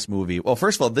takeaway from this movie. Well,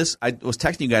 first of all, I was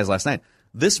texting you guys last night.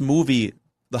 This movie,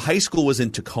 the high school was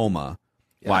in Tacoma,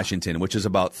 Washington, which is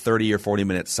about 30 or 40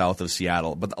 minutes south of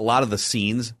Seattle. But a lot of the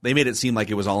scenes, they made it seem like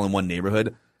it was all in one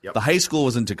neighborhood. Yep. The high school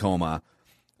was in Tacoma.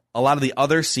 A lot of the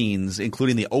other scenes,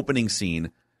 including the opening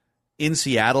scene, in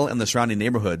Seattle and the surrounding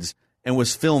neighborhoods, and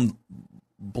was filmed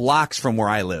blocks from where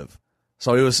I live.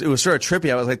 So it was sort of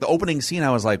trippy. I was like, the opening scene, I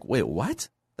was like, wait, what?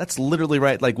 That's literally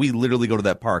right. Like, we literally go to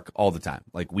that park all the time,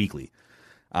 like weekly.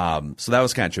 So that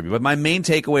was kind of trippy. But my main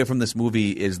takeaway from this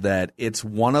movie is that it's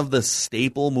one of the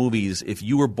staple movies. If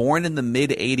you were born in the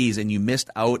mid-'80s and you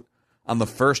missed out on the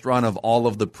first run of all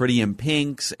of the Pretty in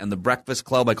Pinks and the Breakfast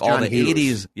Club, like all the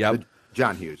 80s. Yep. The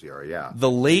John Hughes era, yeah.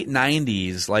 The late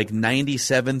 90s, like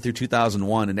 97 through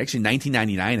 2001, and actually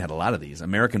 1999 had a lot of these.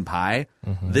 American Pie.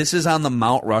 Mm-hmm. This is on the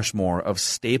Mount Rushmore of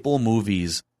staple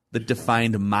movies that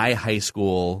defined my high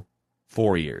school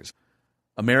 4 years.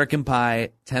 American Pie,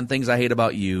 10 Things I Hate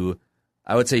About You.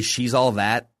 I would say She's All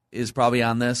That is probably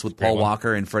on this with Paul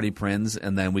Walker and Freddie Prinze,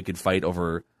 and then we could fight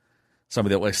over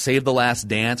somebody that like Save the Last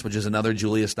Dance, which is another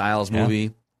Julia Stiles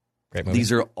movie. Great movie.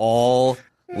 These are all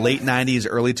late 90s,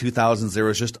 early 2000s. There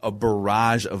was just a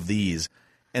barrage of these.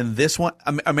 And this one,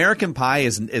 American Pie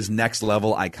is next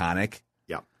level iconic.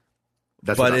 Yeah.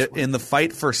 But in the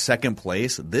fight for second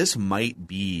place, this might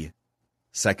be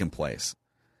second place.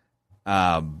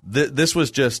 This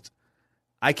was just,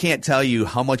 I can't tell you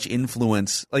how much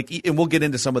influence, like, and we'll get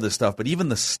into some of this stuff, but even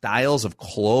the styles of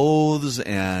clothes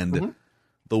and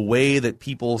the way that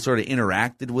people sort of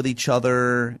interacted with each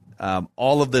other,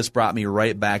 all of this brought me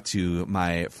right back to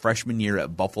my freshman year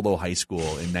at Buffalo High School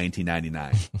in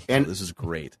 1999. And this is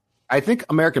great. I think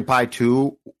American Pie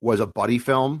 2 was a buddy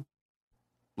film.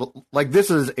 Like,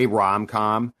 this is a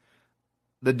rom-com.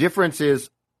 The difference is,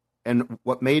 and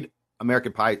what made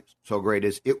American Pie so great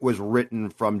is it was written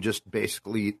from just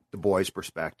basically the boys'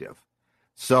 perspective.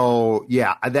 So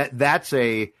yeah,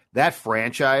 that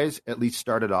franchise at least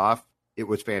started off, it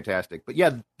was fantastic. But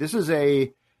yeah, this is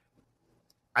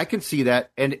I can see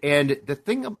that. And the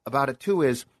thing about it too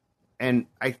is, and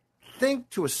I think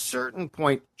to a certain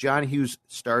point, John Hughes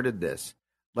started this.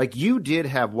 Like, you did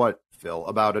have what, Phil,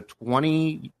 about a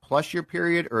 20+ year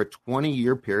period or a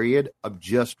 20-year period of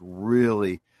just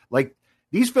really, like,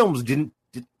 these films did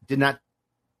not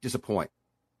disappoint,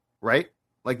 right?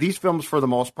 Like, these films, for the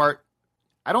most part,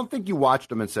 I don't think you watched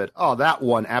them and said, oh, that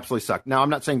one absolutely sucked. Now, I'm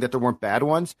not saying that there weren't bad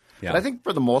ones, but I think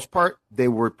for the most part, they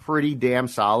were pretty damn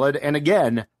solid. And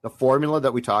again, the formula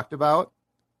that we talked about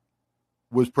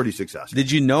was pretty successful.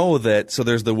 Did you know that, so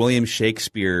there's the William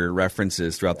Shakespeare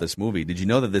references throughout this movie. Did you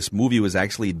know that this movie was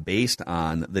actually based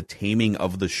on The Taming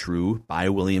of the Shrew by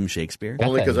William Shakespeare?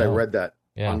 Only because I read that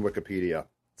on Wikipedia.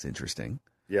 It's interesting.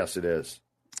 Yes, it is.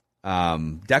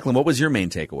 Declan, what was your main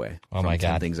takeaway? Oh my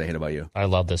God. 10 Things I Hate About You. I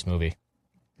love this movie.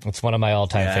 It's one of my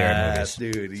all-time favorite movies.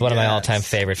 Dude, it's one of my all-time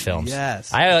favorite films.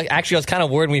 Yes. I was kind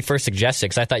of worried when we first suggested,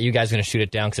 because I thought you guys were going to shoot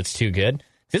it down because it's too good.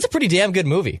 It's a pretty damn good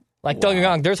movie. Like, don't get me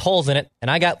wrong, there's holes in it,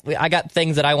 and I got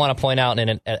things that I want to point out in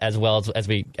it as well as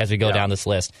we go down this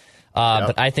list.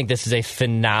 But I think this is a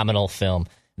phenomenal film.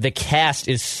 The cast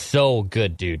is so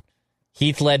good, dude.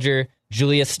 Heath Ledger,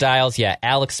 Julia Stiles,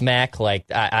 Alex Mack. Like,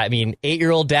 I mean,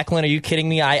 8-year-old Declan, are you kidding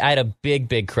me? I had a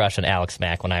big crush on Alex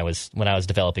Mack when I was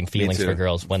developing feelings for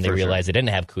girls when they realized they didn't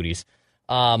have cooties.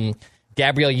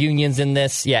 Gabrielle Union's in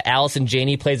this. Yeah, Allison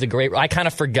Janney plays a great role. I kind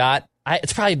of forgot.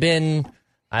 It's probably been,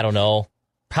 I don't know,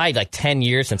 probably like 10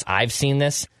 years since I've seen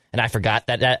this, and I forgot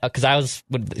that because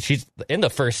she's in the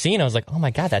first scene. I was like, oh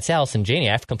my God, that's Allison Janney.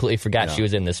 I completely forgot she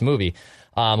was in this movie.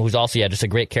 Who's also just a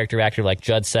great character actor, like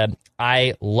Judd said.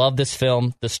 I love this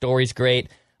film. The story's great.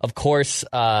 Of course,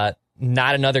 Not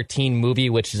Another Teen Movie,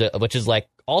 which is like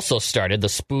also started the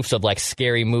spoofs of like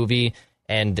Scary Movie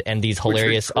and these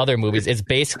hilarious other movies. It's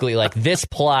basically like this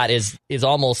plot is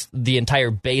almost the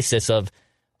entire basis of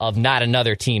Not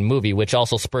Another Teen Movie, which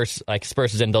also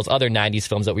spurses in those other 90s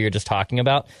films that we were just talking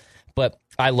about. But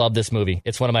I love this movie.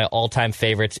 It's one of my all-time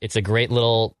favorites. It's a great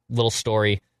little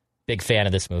story. Big fan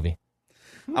of this movie.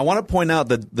 I want to point out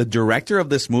that the director of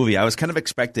this movie, I was kind of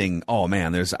expecting, oh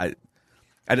man, I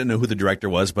didn't know who the director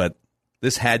was, but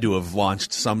this had to have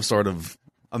launched some sort of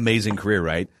amazing career,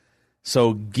 right?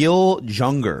 So Gil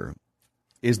Junger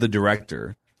is the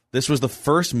director. This was the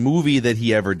first movie that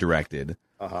he ever directed.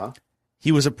 Uh-huh.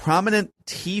 He was a prominent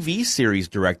TV series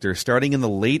director starting in the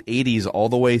late 80s all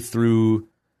the way through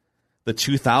the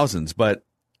 2000s. But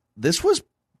this was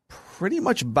pretty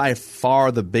much by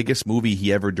far the biggest movie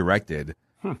he ever directed.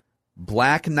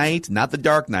 Black Knight, not The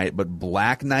Dark Knight, but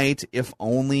Black Knight, If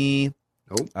Only,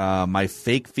 My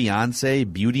Fake Fiance,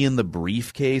 Beauty and the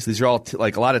Briefcase. These are all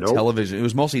like a lot of television. It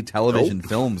was mostly television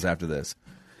films after this.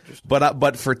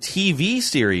 But for TV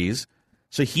series,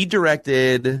 so he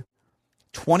directed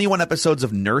 21 episodes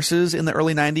of Nurses in the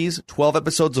early 90s, 12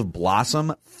 episodes of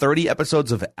Blossom, 30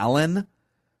 episodes of Ellen.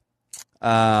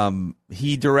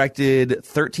 He directed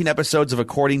 13 episodes of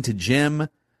According to Jim.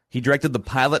 He directed the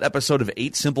pilot episode of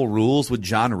 8 Simple Rules with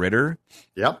John Ritter.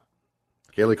 Yep.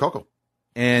 Kaylee Cuoco.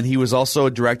 And he was also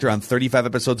a director on 35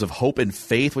 episodes of Hope and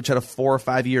Faith, which had a 4 or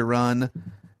 5 year run,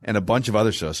 and a bunch of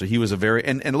other shows. So he was a very,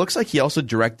 and it looks like he also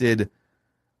directed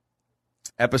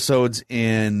episodes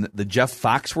in the Jeff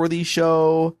Foxworthy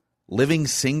show, Living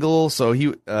Single. So he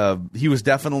was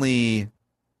definitely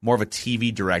more of a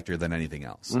TV director than anything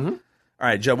else. Mm-hmm. All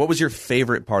right, Joe, what was your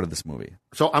favorite part of this movie?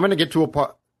 So I'm going to get to a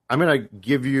part. I'm going to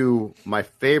give you my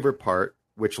favorite part,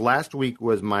 which last week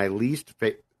was my least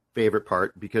favorite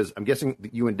part, because I'm guessing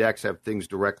that you and Dex have things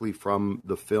directly from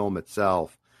the film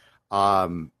itself.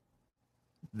 The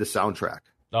soundtrack.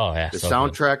 Oh, yeah. The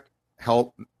soundtrack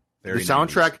helped. The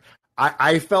soundtrack,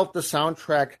 I felt the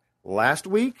soundtrack last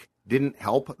week didn't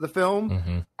help the film.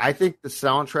 Mm-hmm. I think the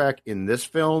soundtrack in this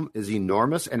film is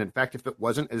enormous. And in fact, if it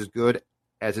wasn't as good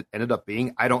as it ended up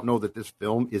being, I don't know that this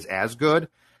film is as good.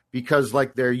 Because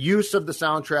like their use of the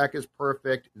soundtrack is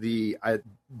perfect.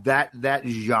 That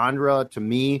genre to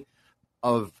me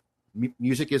of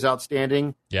music is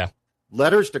outstanding. Yeah,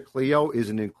 Letters to Cleo is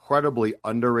an incredibly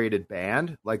underrated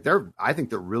band. Like I think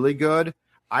they're really good.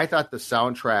 I thought the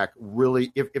soundtrack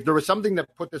really, if there was something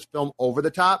that put this film over the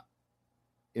top,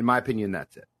 in my opinion,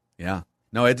 that's it. Yeah,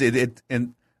 no, it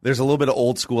and there's a little bit of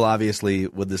old school, obviously,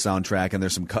 with the soundtrack, and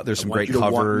there's some great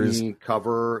covers.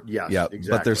 Cover, yes, yeah, exactly.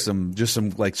 But there's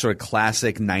some like sort of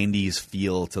classic '90s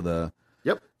feel to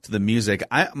the music.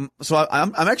 I'm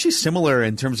actually similar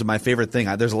in terms of my favorite thing.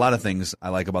 There's a lot of things I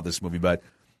like about this movie, but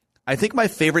I think my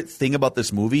favorite thing about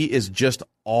this movie is just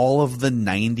all of the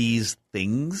 '90s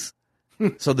things.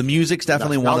 So the music's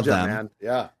definitely one of them. Man.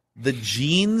 Yeah. The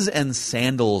jeans and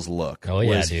sandals look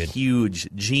was huge.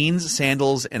 Jeans,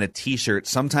 sandals, and a T-shirt.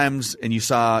 Sometimes, and you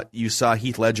saw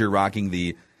Heath Ledger rocking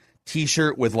the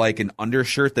T-shirt with like an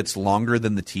undershirt that's longer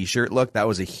than the T-shirt look. That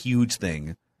was a huge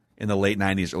thing in the late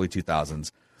 90s, early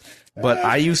 2000s. But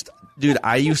I used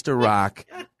to rock,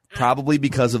 probably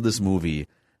because of this movie,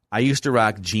 I used to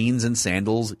rock jeans and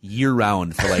sandals year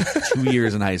round for like 2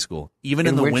 years in high school, even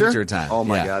in the winter time. Oh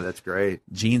my God, that's great.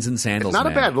 Jeans and sandals. It's not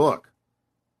a bad look.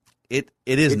 It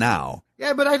is now.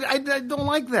 Yeah, but I don't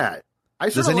like that.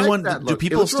 Does anyone? Like that do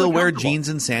people still wear jeans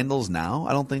and sandals now?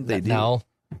 I don't think they do. No,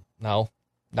 not.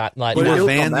 But you were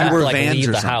Vans leave or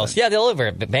the something. house. Yeah, they'll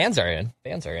over. Vans are in.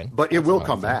 But it will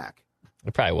come back.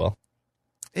 It probably will.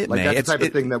 It like may. That's the type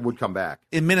of thing that would come back.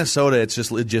 In Minnesota, it's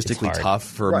just logistically tough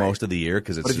for most of the year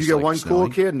because it's. But if you get one cool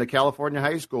kid in the California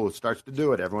high school who starts to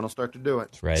do it, everyone will start to do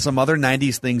it. That's right. Some other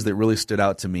 '90s things that really stood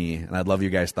out to me, and I'd love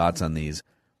your guys' thoughts on these.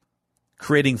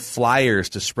 Creating flyers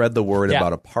to spread the word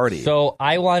about a party. So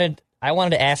I wanted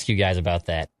to ask you guys about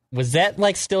that. Was that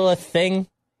like still a thing?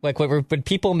 Like, would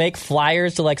people make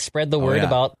flyers to like spread the word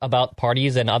about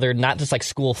parties and other, not just like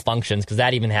school functions, because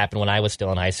that even happened when I was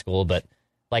still in high school, but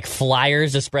like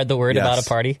flyers to spread the word about a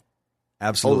party?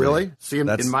 Absolutely. Oh, really? See,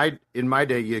 in my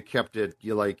day, you kept it.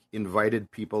 You like invited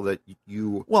people that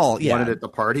you wanted at the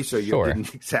party, so you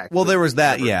didn't exactly. Well, there was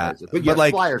that, yeah. But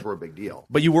like flyers were a big deal.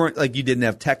 But you weren't like you didn't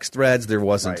have text threads. There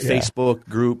wasn't Facebook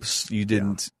groups. You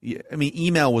didn't. I mean,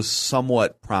 email was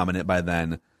somewhat prominent by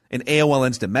then, and AOL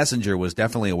Instant Messenger was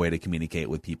definitely a way to communicate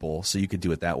with people, so you could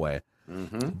do it that way.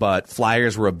 Mm-hmm. But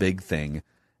flyers were a big thing.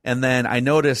 And then I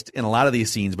noticed in a lot of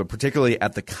these scenes, but particularly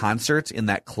at the concert in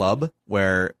that club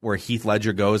where Heath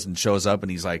Ledger goes and shows up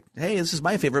and he's like, hey, this is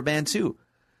my favorite band too.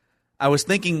 I was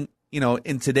thinking,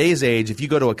 in today's age, if you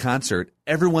go to a concert,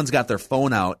 everyone's got their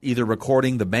phone out, either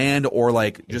recording the band or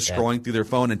like just scrolling through their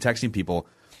phone and texting people.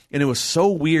 And it was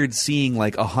so weird seeing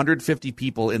like 150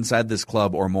 people inside this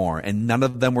club or more, and none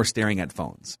of them were staring at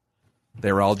phones.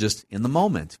 They were all just in the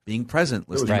moment, being present,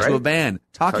 listening to a band,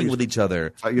 talking with each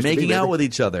other, making out with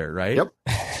each other, right? Yep.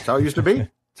 That's how it used to be.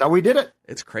 That's how we did it.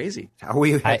 It's crazy. It's how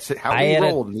we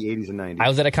rolled in the 80s and 90s. I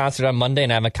was at a concert on Monday,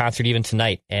 and I have a concert even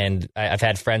tonight. And I've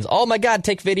had friends, oh my God,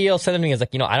 take video, send it to me. I was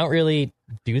like, I don't really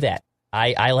do that.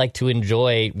 I like to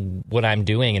enjoy what I'm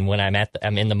doing, and when I'm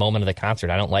in the moment of the concert.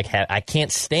 I don't I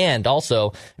can't stand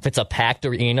also if it's a packed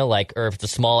arena, or if it's a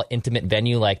small intimate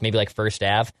venue, maybe like First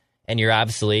Ave, and you're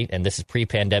obviously, and this is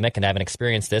pre-pandemic and I haven't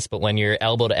experienced this, but when you're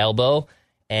elbow to elbow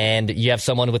and you have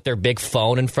someone with their big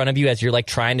phone in front of you as you're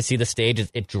trying to see the stage,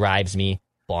 it drives me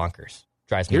bonkers.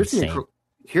 Drives me insane.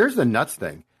 Here's the nuts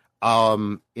thing.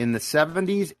 In the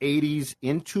 70s, 80s,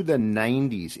 into the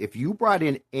 90s, if you brought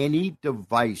in any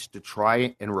device to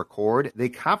try and record, they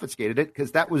confiscated it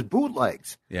because that was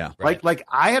bootlegs. Yeah. Right. Like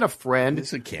I had a friend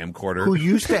it's a camcorder who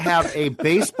used to have a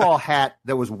baseball hat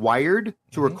that was wired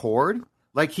to record.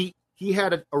 Like he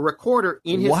had a recorder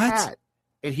in his hat,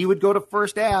 and he would go to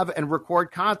First Ave and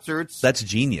record concerts. That's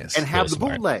genius. And have the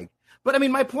bootleg. But I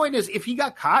mean, my point is, if he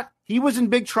got caught, he was in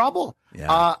big trouble.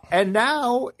 Yeah. And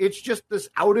now it's just this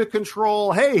out of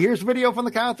control. Hey, here's video from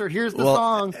the concert. Here's the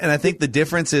song. And I think the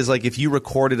difference is, if you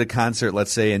recorded a concert,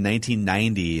 let's say in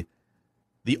 1990,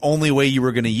 the only way you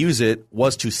were going to use it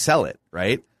was to sell it,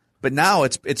 right? But now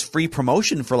it's free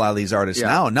promotion for a lot of these artists.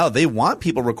 Yeah. Now they want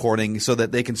people recording so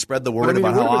that they can spread the word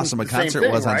about how awesome a concert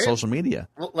was on social media.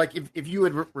 Well, if you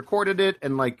had recorded it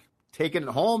and taken it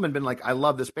home and been I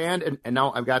love this band, and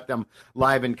now I've got them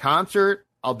live in concert,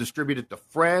 I'll distribute it to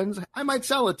friends, I might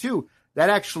sell it too. That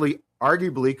actually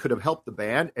arguably could have helped the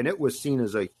band, and it was seen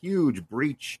as a huge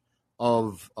breach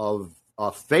of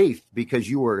faith because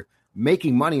you were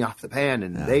making money off the band,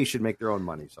 and they should make their own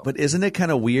money. So. But isn't it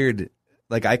kind of weird?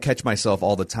 I catch myself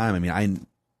all the time. I mean,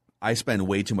 I spend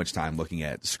way too much time looking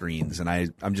at screens, and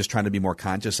I'm just trying to be more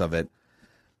conscious of it.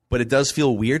 But it does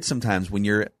feel weird sometimes when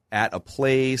you're at a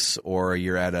place or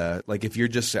you're at if you're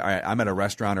just, I'm at a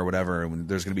restaurant or whatever, and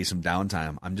there's going to be some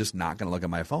downtime, I'm just not going to look at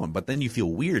my phone. But then you feel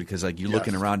weird because you're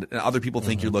looking around and other people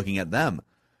think you're looking at them.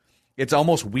 It's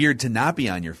almost weird to not be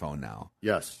on your phone now.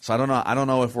 Yes. So I don't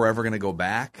know if we're ever going to go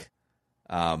back.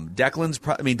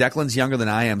 Declan's younger than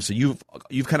I am, so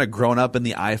you've kind of grown up in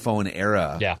the iPhone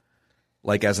era. Yeah.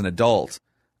 As an adult.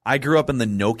 I grew up in the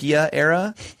Nokia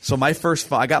era. So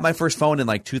I got my first phone in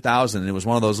 2000, and it was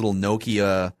one of those little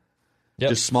Nokia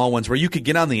just small ones where you could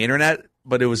get on the internet,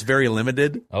 but it was very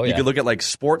limited. Oh, yeah. You could look at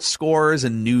sports scores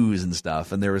and news and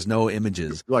stuff, and there was no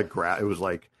images. It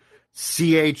was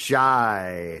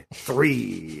CHI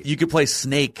 3. You could play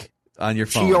Snake on your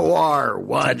phone. GOR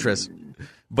 1. Tetris.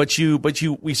 But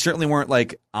we certainly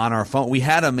weren't on our phone. We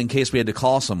had them in case we had to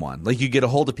call someone. You get a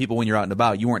hold of people when you're out and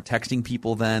about. You weren't texting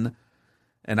people then.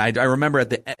 And I remember at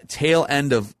the tail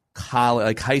end of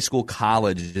college, high school,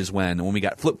 college is when we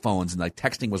got flip phones and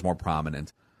texting was more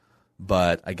prominent.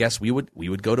 But I guess we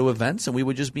would go to events and we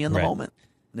would just be in the moment.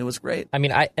 And it was great. I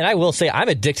mean, I will say I'm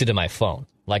addicted to my phone.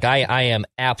 I am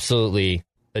absolutely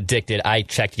addicted. I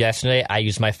checked yesterday. I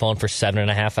used my phone for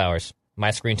 7.5 hours.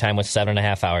 My screen time was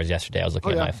 7.5 hours yesterday. I was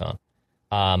looking at my phone.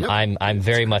 I'm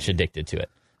very much addicted to it.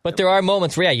 But there are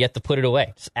moments where you have to put it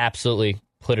away. Just absolutely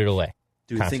put it away.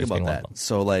 Dude, think about that.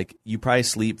 So you probably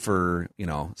sleep for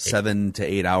 7 to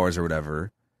 8 hours or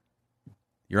whatever.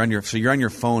 You're on your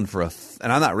phone for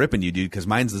and I'm not ripping you, dude, because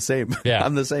mine's the same. Yeah,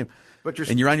 I'm the same. But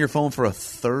you're on your phone for a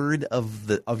third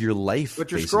of your life.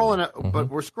 But you're basically. scrolling. But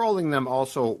we're scrolling them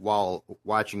also while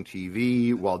watching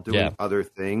TV, while doing other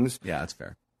things. Yeah, that's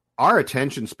fair. Our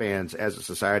attention spans as a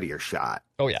society are shot.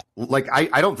 Oh, yeah.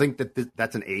 I don't think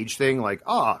that's an age thing.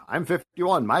 I'm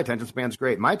 51. My attention span's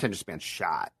great. My attention span's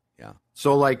shot. Yeah.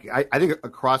 So, I think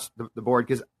across the board,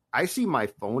 because I see my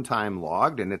phone time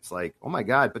logged, and it's oh, my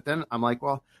God. But then I'm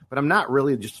but I'm not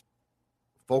really just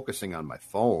focusing on my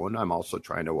phone. I'm also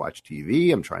trying to watch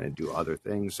TV. I'm trying to do other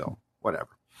things. So, whatever.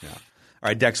 Yeah. All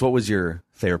right, Dex, what was your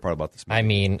favorite part about this movie? I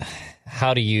mean,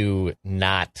 how do you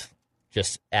not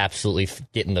just absolutely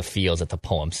get in the feels at the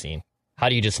poem scene? How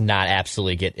do you just not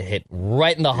absolutely get hit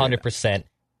right in the 100%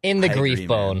 in the grief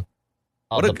bone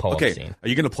of the poem scene? Are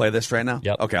you going to play this right now?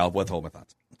 Yep. Okay, I'll withhold my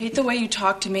thoughts. I hate the way you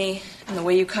talk to me and the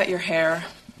way you cut your hair.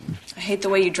 I hate the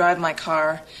way you drive my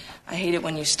car. I hate it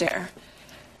when you stare.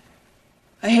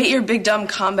 I hate your big dumb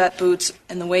combat boots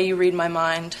and the way you read my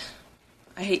mind.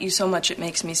 I hate you so much it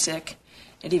makes me sick.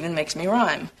 It even makes me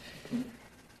rhyme.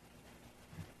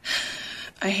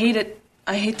 I hate it.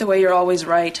 I hate the way you're always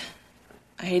right.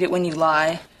 I hate it when you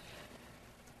lie.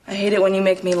 I hate it when you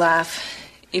make me laugh.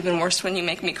 Even worse when you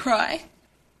make me cry.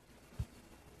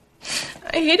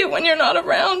 I hate it when you're not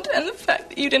around and the fact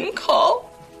that you didn't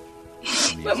call.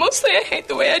 But mostly I hate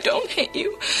the way I don't hate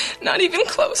you. Not even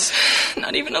close.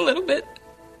 Not even a little bit.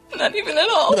 Not even at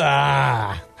all.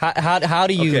 How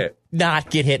do you not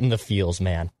get hit in the feels,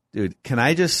 man? Dude, can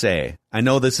I just say, I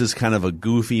know this is kind of a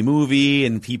goofy movie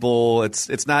and people, it's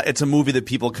a movie that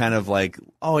people kind of like,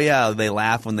 oh yeah, they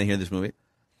laugh when they hear this movie.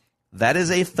 That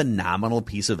is a phenomenal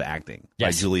piece of acting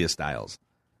by Julia Stiles.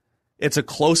 It's a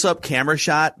close-up camera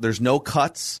shot. There's no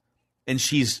cuts. And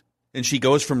she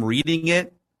goes from reading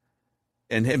it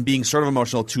and being sort of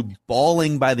emotional to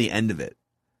bawling by the end of it.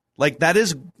 Like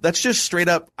that's just straight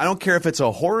up, I don't care if it's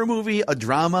a horror movie, a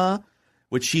drama,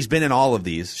 which she's been in all of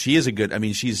these. She's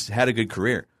had a good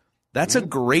career. That's a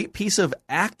great piece of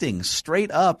acting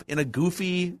straight up in a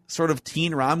goofy sort of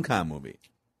teen rom-com movie.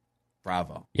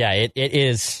 Bravo. Yeah, it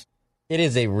is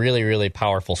a really, really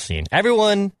powerful scene.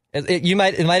 Everyone, it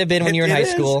might have been when you were in high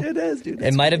school. It is, dude.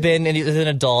 It might have been as an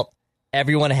adult.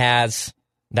 Everyone has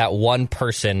that one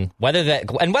person, whether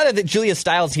that Julia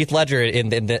Stiles, Heath Ledger,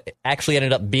 actually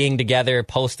ended up being together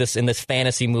post this in this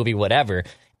fantasy movie, whatever.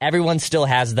 Everyone still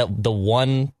has the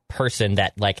one person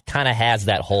that like kind of has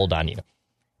that hold on you,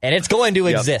 and it's going to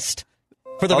exist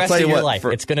for the rest of your life.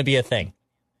 It's going to be a thing.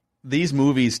 These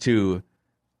movies too,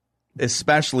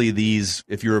 especially these.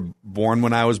 If you were born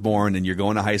when I was born and you're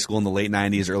going to high school in the late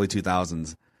 '90s, early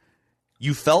 2000s,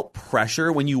 you felt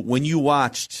pressure when you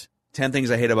watched 10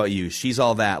 Things I Hate About You, She's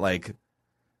All That, like,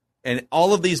 and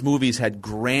all of these movies had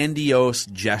grandiose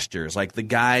gestures. Like the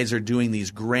guys are doing these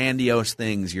grandiose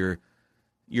things.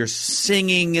 You're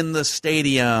singing in the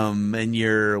stadium and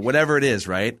you're whatever it is,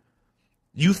 right?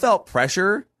 You felt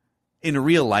pressure in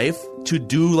real life to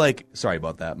do like, sorry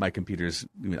about that. My computer's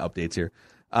giving updates here.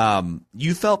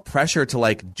 You felt pressure to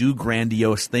like do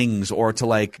grandiose things or to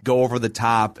like go over the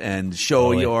top and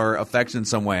show your affection in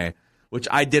some way, which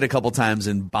I did a couple times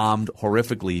and bombed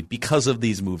horrifically because of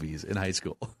these movies in high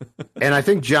school. And I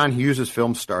think John Hughes'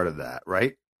 film started that,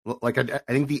 right? Like I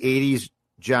think the 80s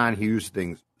John Hughes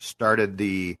things started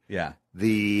the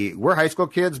we're high school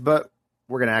kids, but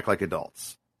we're going to act like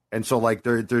adults. And so like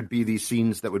there'd be these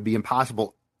scenes that would be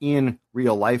impossible in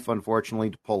real life, unfortunately,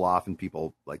 to pull off, and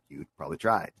people like you probably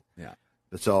tried. Yeah.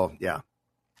 So, yeah.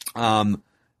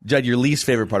 Judd, your least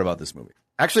favorite part about this movie?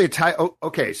 Actually,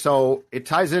 so it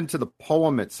ties into the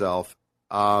poem itself,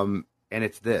 and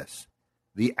it's this.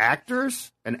 The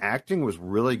actors and acting was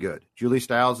really good. Julia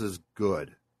Stiles is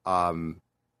good.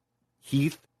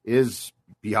 Heath is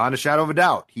beyond a shadow of a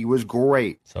doubt. He was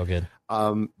great. So good.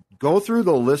 Go through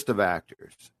the list of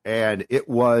actors, and it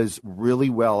was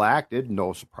really well acted.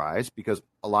 No surprise, because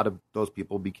a lot of those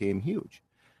people became huge.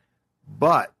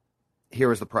 But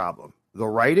here is the problem. The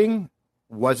writing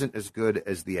wasn't as good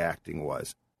as the acting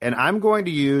was. And I'm going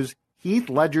to use Heath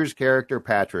Ledger's character,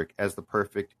 Patrick, as the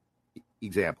perfect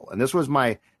example. And this was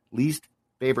my least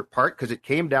favorite part because it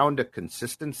came down to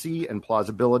consistency and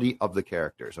plausibility of the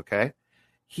characters, okay?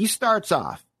 He starts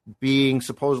off being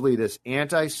supposedly this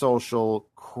antisocial,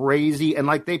 crazy, and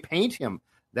like they paint him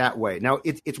that way. Now,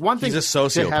 it's one thing. He's a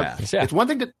sociopath.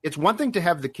 It's one thing to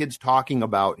have the kids talking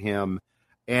about him,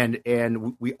 and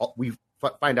we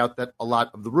find out that a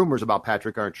lot of the rumors about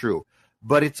Patrick aren't true.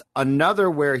 But it's another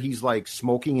where he's like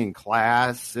smoking in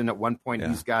class, and at one point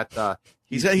he's got the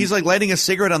he's like lighting a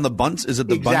cigarette on the Bunsen. Is it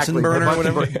the Bunsen burner or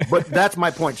whatever? But that's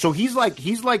my point. So he's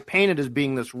like painted as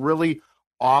being this really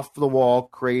off the wall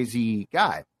crazy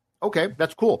guy. Okay,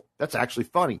 that's cool. That's actually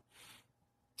funny.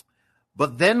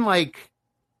 But then like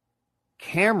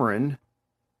Cameron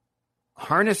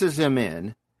harnesses him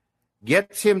in,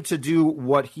 gets him to do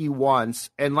what he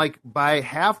wants, and like by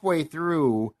halfway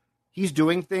through, he's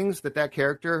doing things that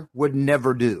character would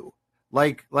never do.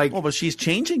 Like, well, but she's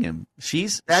changing him.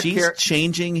 She's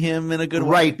changing him in a good way.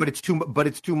 Right, but it's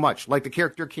too much. Like the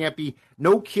character can't be.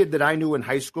 No kid that I knew in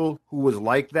high school who was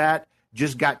like that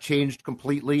just got changed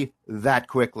completely that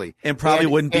quickly, and probably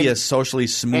wouldn't be as socially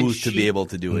smooth to be able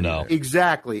to do it. No,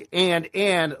 exactly. And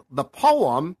the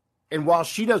poem, and while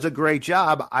she does a great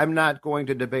job, I'm not going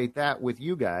to debate that with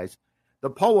you guys. The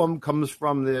poem comes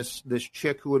from this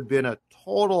chick who had been a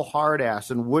total hard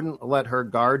ass and wouldn't let her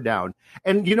guard down.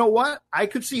 And you know what? I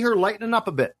could see her lightening up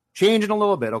a bit, changing a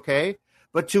little bit, okay?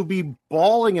 But to be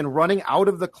bawling and running out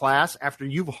of the class after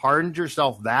you've hardened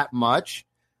yourself that much,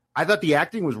 I thought the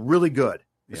acting was really good,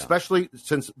 especially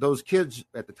since those kids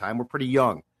at the time were pretty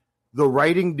young. The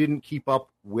writing didn't keep up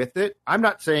with it. I'm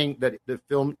not saying that the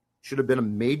film should have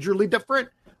been majorly different,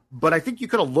 but I think you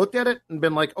could have looked at it and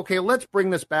been like, okay, let's bring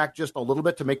this back just a little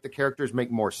bit to make the characters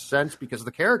make more sense, because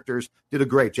the characters did a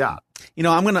great job. You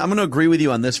know, I'm gonna agree with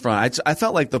you on this front. I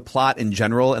felt like the plot in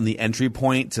general and the entry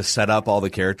point to set up all the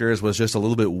characters was just a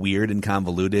little bit weird and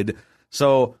convoluted.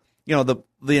 So, you know,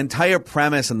 the entire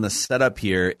premise and the setup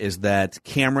here is that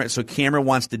Cameron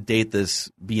wants to date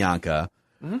this Bianca,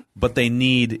 but they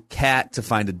need Kat to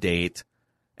find a date.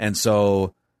 And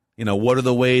so, what are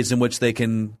the ways in which they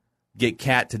can get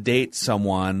Kat to date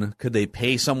someone? Could they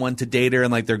pay someone to date her?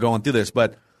 And they're going through this.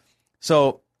 But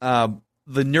so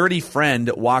the nerdy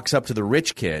friend walks up to the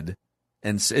rich kid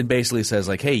and basically says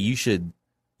hey, you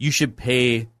should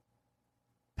pay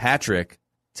Patrick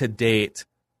to date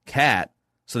Kat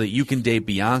so that you can date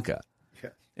Bianca. Yeah.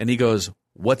 And he goes,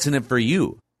 what's in it for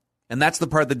you? And that's the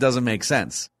part that doesn't make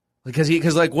sense. Because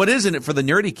what is in it for the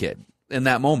nerdy kid in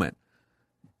that moment?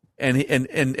 And the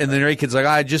nerdy kid's like,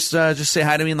 I just say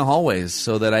hi to me in the hallways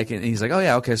so that I can. And he's like, oh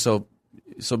yeah, okay. So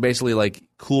basically,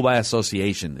 cool by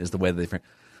association is the way that they frame.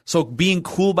 So being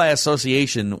cool by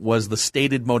association was the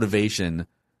stated motivation,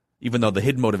 even though the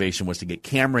hidden motivation was to get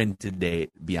Cameron to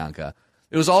date Bianca.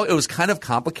 It was kind of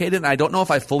complicated, and I don't know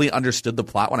if I fully understood the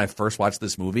plot when I first watched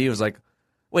this movie. It was like,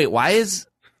 wait, why is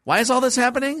all this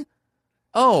happening?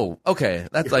 Oh, okay.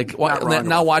 That's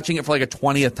now watching it for a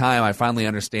 20th time, I finally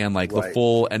understand the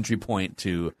full entry point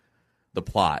to the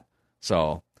plot.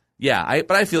 So yeah,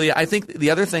 but I feel you. I think the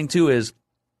other thing too is,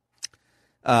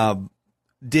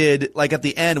 did at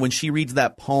the end when she reads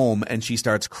that poem and she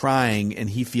starts crying and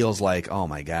he feels like, oh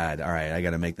my God, all right, I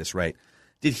got to make this right.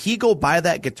 Did he go buy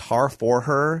that guitar for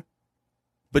her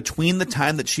between the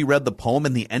time that she read the poem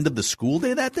and the end of the school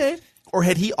day that day? Or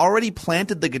had he already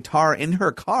planted the guitar in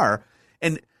her car?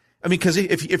 And I mean, because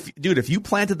if you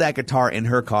planted that guitar in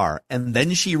her car and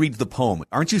then she reads the poem,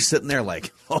 aren't you sitting there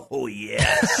like, oh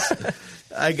yes,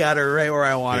 I got her right where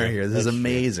I want her here. This is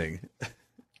amazing.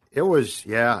 It was,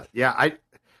 yeah.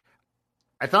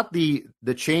 I thought the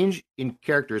change in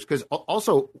characters, because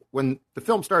also when the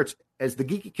film starts, as the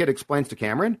geeky kid explains to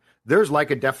Cameron, there's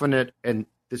a definite, and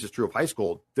this is true of high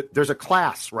school, there's a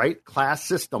class, right? Class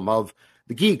system of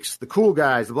the geeks, the cool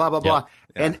guys, the blah, blah, blah.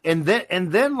 Yeah. And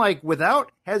then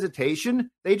without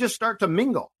hesitation, they just start to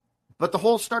mingle. But the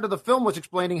whole start of the film was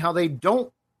explaining how they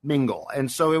don't mingle.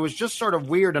 And so it was just sort of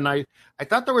weird. And I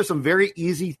thought there were some very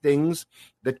easy things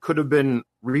that could have been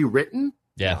rewritten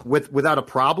without a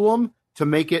problem to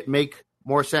make it make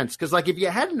more sense. Because if you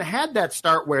hadn't had that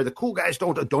start where the cool guys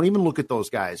don't even look at those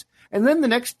guys, and then the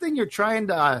next thing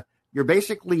you're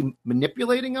basically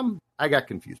manipulating them, I got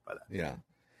confused by that. Yeah.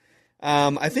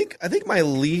 I think my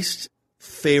least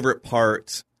favorite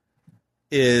part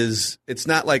is, it's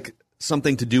not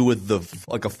something to do with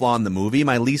a flaw in the movie.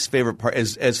 My least favorite part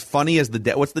is, as funny as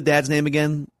what's the dad's name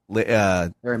again?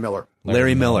 Larry Miller.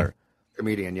 Larry Miller.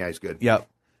 Comedian. Yeah, he's good. Yep.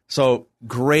 So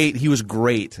great. He was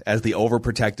great as the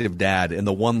overprotective dad, and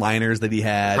the one-liners that he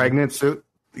had. Pregnant suit.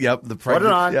 Yep. The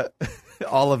pregnant. Yep,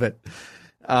 all of it.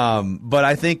 But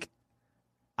I think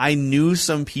I knew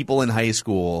some people in high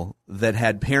school that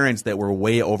had parents that were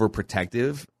way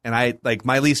overprotective, and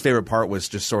my least favorite part was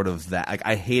just sort of that.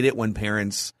 I hate it when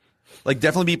parents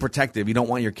definitely be protective. You don't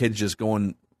want your kids just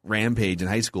going rampage in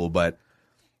high school, but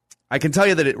I can tell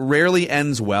you that it rarely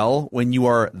ends well when you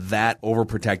are that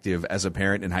overprotective as a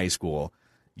parent in high school.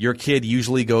 Your kid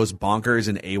usually goes bonkers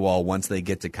and AWOL once they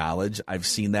get to college. I've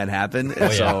seen that happen.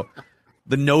 And so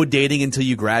the no dating until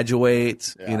you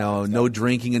graduate, no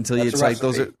drinking until you, it's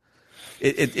those are,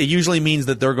 it usually means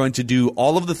that they're going to do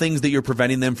all of the things that you're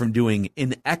preventing them from doing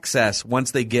in excess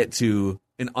once they get to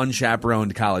an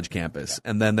unchaperoned college campus,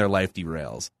 and then their life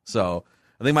derails. So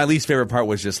I think my least favorite part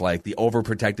was just the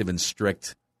overprotective and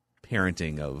strict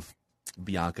parenting of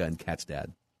Bianca and Kat's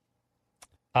dad.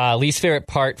 Least favorite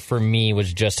part for me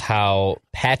was just how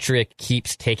Patrick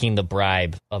keeps taking the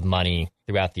bribe of money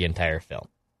throughout the entire film.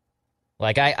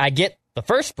 I get the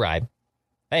first bribe.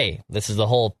 Hey, this is the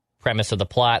whole premise of the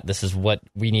plot. This is what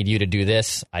we need you to do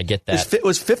this. I get that.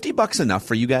 Was $50 enough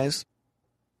for you guys?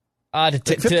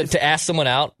 To ask someone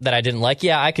out that I didn't like?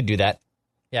 Yeah, I could do that.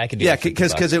 Yeah, I could do that. Yeah,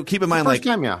 because keep in mind, first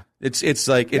time, yeah. It's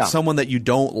someone that you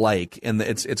don't like, and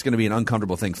it's going to be an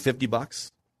uncomfortable thing.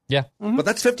 $50? Yeah. Mm-hmm. But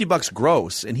that's $50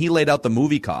 gross, and he laid out the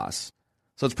movie costs.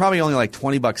 So it's probably only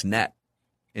 $20 net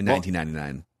in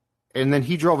 1999. And then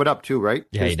he drove it up too, right?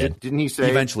 Yeah, he did. Didn't he say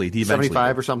eventually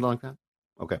 75 or something like that?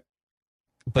 Okay.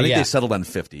 But I think they settled on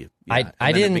 50. Yeah,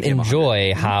 I didn't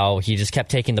enjoy how he just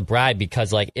kept taking the bribe,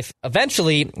 because if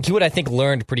eventually he would, I think,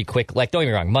 learned pretty quick. Don't get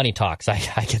me wrong, money talks. I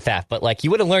get that, but he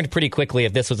would have learned pretty quickly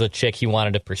if this was a chick he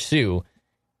wanted to pursue,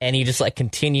 and he just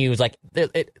continues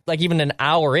even an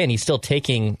hour in, he's still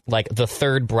taking the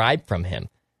third bribe from him,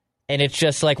 and it's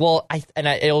just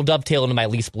it'll dovetail into my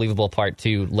least believable part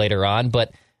too later on,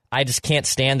 but I just can't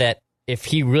stand that if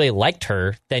he really liked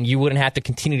her, then you wouldn't have to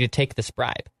continue to take this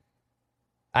bribe.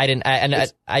 I didn't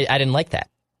like that.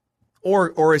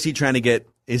 Or is he trying to get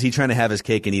is he trying to have his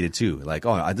cake and eat it too? Like,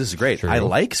 oh, this is great. True. I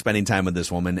like spending time with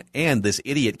this woman, and this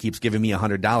idiot keeps giving me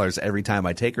 $100 every time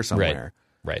I take her somewhere.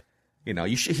 Right. You know,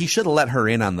 he should have let her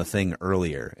in on the thing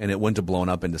earlier, and it wouldn't have blown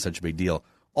up into such a big deal.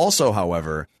 Also,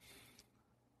 however,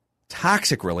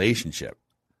 toxic relationship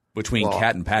between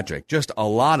Kat and Patrick. Just a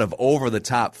lot of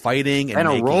over-the-top fighting and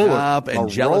making up and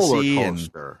jealousy.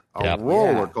 A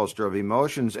roller coaster of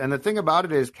emotions. And the thing about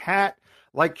it is Kat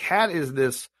is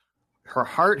this, her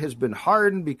heart has been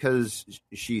hardened because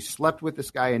she slept with this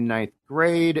guy in 9th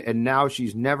grade, and now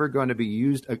she's never going to be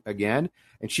used again.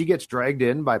 And she gets dragged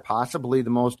in by possibly the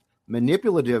most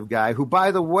manipulative guy who,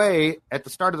 by the way, at the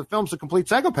start of the film is a complete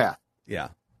psychopath. Yeah.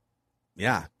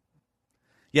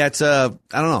 It's I don't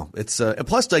know. It's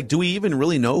plus, like, do we even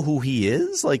really know who he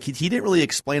is? Like, he didn't really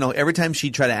explain. Every time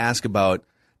she tried to ask about,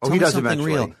 tell me something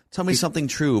real, tell me something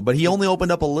true, but he only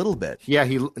opened up a little bit. Yeah,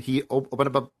 he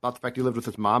opened up about the fact he lived with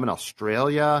his mom in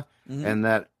Australia, and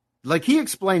that, like, he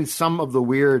explained some of the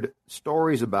weird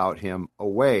stories about him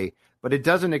away, but it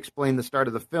doesn't explain the start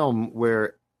of the film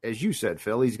where, as you said,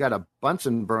 Phil, he's got a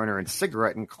Bunsen burner and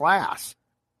cigarette in class.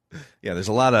 Yeah,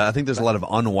 I think there's a lot of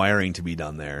unwiring to be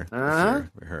done there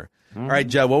for her. All right,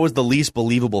 Judd, what was the least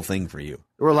believable thing for you?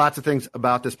 There were lots of things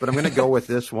about this, but I'm going to go with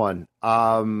this one.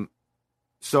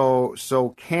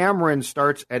 So Cameron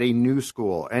starts at a new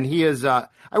school, and he is, I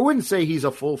wouldn't say he's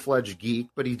a full-fledged geek,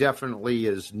 but he definitely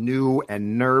is new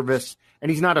and nervous,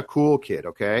 and he's not a cool kid,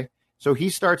 okay? So he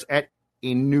starts at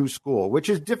a new school, which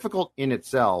is difficult in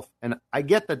itself, and I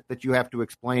get that you have to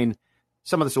explain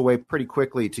some of this away pretty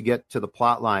quickly to get to the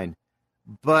plot line.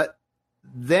 But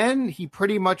then he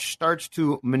pretty much starts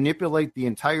to manipulate the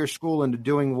entire school into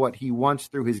doing what he wants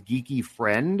through his geeky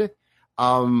friend.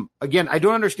 Again, I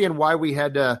don't understand why we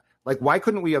had to, like, why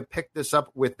couldn't we have picked this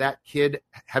up with that kid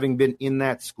having been in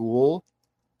that school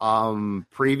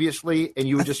previously, and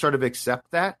you would just sort of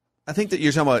accept that? I think that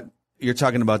you're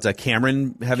talking about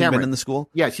Cameron having been in the school?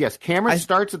 Yes. Cameron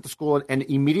starts at the school and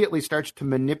immediately starts to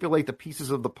manipulate the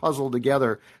pieces of the puzzle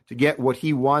together to get what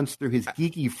he wants through his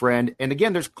geeky friend. And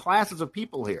again, there's classes of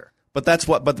people here. But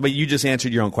but you just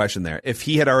answered your own question there. If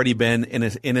he had already been in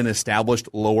an established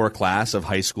lower class of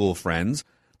high school friends,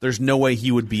 there's no way he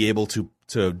would be able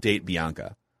to date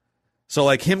Bianca. So,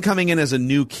 like, him coming in as a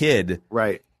new kid,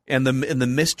 right? And the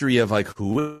mystery of, like,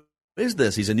 who is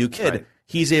this? He's a new kid. Right.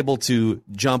 He's able to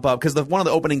jump up because one of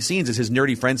the opening scenes is his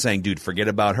nerdy friend saying, "Dude, forget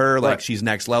about her. Like, she's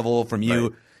next level from you.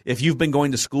 Right. If you've been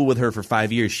going to school with her for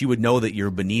 5 years, she would know that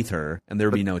you're beneath her, and there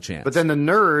would be no chance." But then the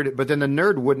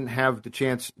nerd wouldn't have the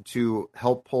chance to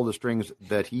help pull the strings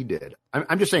that he did.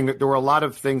 I'm just saying that there were a lot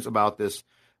of things about this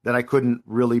that I couldn't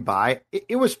really buy.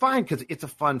 It was fine because it's a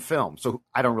fun film, so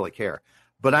I don't really care.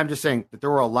 But I'm just saying that there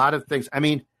were a lot of things. I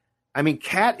mean,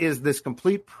 Kat is this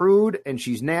complete prude, and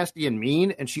she's nasty and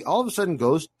mean, and she all of a sudden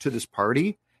goes to this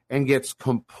party and gets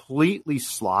completely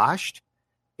sloshed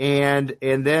and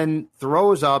then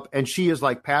throws up, and she is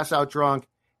like pass out drunk.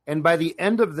 And by the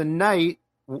end of the night,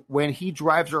 when he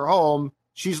drives her home,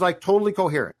 she's like totally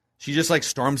coherent. She just like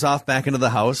storms off back into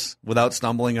the house without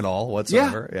stumbling at all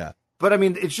whatsoever. Yeah. But I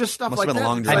mean, it's just stuff like that.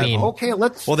 Long drive. I mean, okay,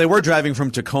 let's. Well, they were driving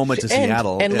from Tacoma to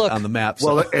Seattle and look, on the map.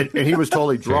 So. Well, and he was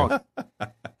totally drunk.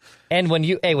 And when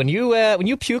you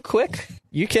puke quick,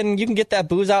 you can get that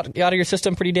booze out of your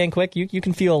system pretty dang quick. You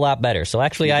can feel a lot better. So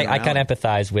actually, I kind of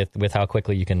empathize with how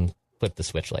quickly you can flip the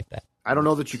switch like that. I don't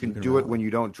know that you can do it when you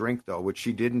don't drink, though, which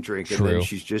she didn't drink, and then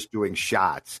she's just doing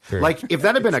shots. True. Like, if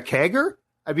that had been a kegger,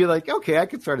 I'd be like, okay, I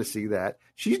could sort of see that.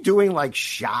 She's doing, like,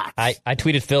 shots. I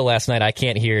tweeted Phil last night, I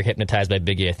can't hear Hypnotized by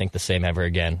Biggie, I think, the same ever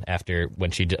again after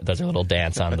when she does her little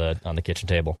dance on the kitchen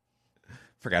table.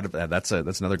 Forgot about that.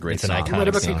 That's another great song. An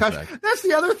iconic song. That's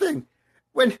the other thing.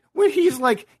 When he's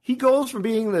like, he goes from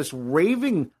being this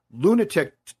raving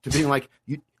lunatic to being like,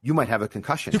 you might have a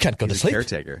concussion. You can't go to sleep.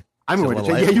 Caretaker. I'm going to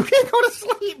tell you, you can't go to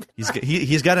sleep.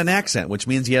 He's got an accent, which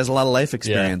means he has a lot of life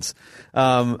experience.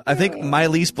 Yeah. I think my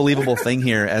least believable thing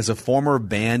here, as a former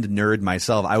band nerd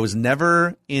myself, I was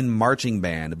never in marching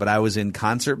band, but I was in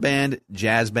concert band,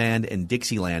 jazz band, and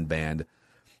Dixieland band,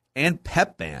 and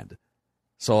pep band.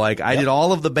 So, like, I did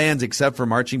all of the bands except for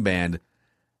marching band.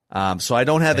 So I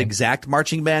don't have exact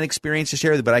marching band experience to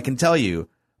share with you, but I can tell you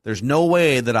there's no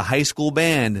way that a high school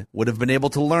band would have been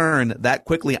able to learn that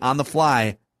quickly on the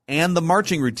fly and the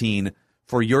marching routine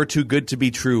for You're Too Good to Be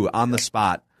True on the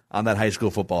spot on that high school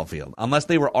football field. Unless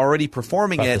they were already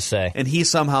performing it and he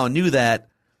somehow knew that.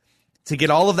 To get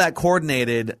all of that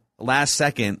coordinated last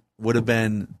second would have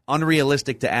been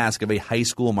unrealistic to ask of a high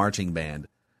school marching band.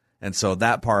 And so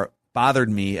that part bothered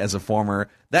me as a former.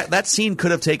 That scene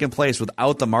could have taken place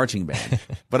without the marching band,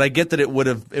 but I get that it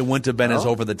wouldn't have been as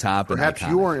over the top. Perhaps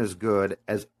you weren't as good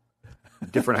as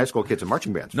different high school kids in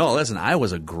marching bands. No, listen, I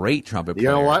was a great trumpet player.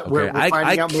 You know what? Okay? We're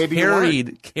finding out maybe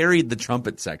you carried the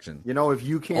trumpet section. You know, if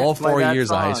you can't all play 4 that years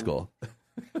song, of high school.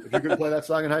 If you could play that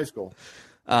song in high school.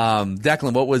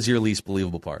 Declan, what was your least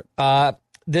believable part?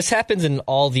 This happens in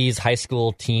all these high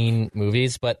school teen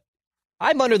movies, but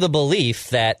I'm under the belief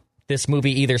that this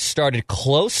movie either started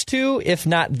close to, if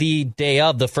not the day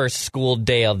of the first school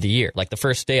day of the year, like the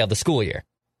first day of the school year,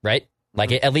 right?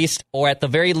 Like at least, or at the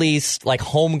very least, like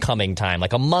homecoming time,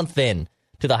 like a month in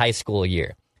to the high school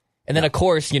year. And then, of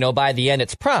course, by the end,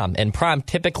 it's prom. And prom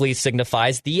typically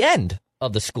signifies the end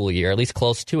of the school year, at least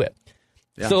close to it.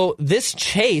 Yeah. So this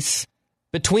chase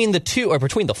between the two, or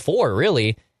between the four,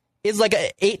 really, is like an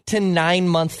 8 to 9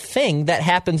 month thing that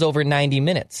happens over 90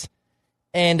 minutes.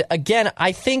 And again,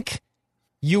 I think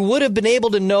you would have been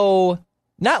able to know,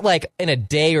 not like in a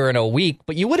day or in a week,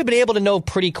 but you would have been able to know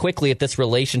pretty quickly if this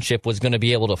relationship was going to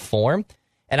be able to form.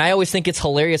 And I always think it's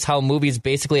hilarious how movies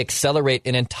basically accelerate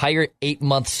an entire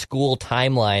 8-month school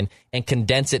timeline and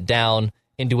condense it down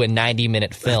into a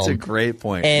 90-minute film. That's a great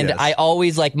point. And yes. I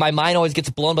always, my mind always gets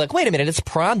blown, like, wait a minute, it's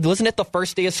prom? Wasn't it the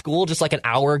first day of school just like an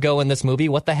hour ago in this movie?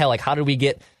 What the hell? Like, how did we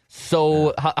get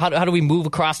so, how do we move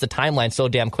across the timeline so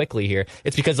damn quickly here?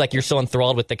 It's because, you're so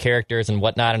enthralled with the characters and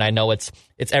whatnot, and I know it's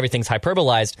everything's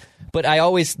hyperbolized, but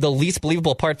the least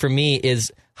believable part for me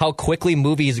is how quickly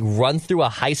movies run through a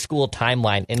high school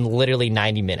timeline in literally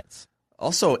 90 minutes.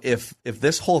 Also, if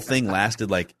this whole thing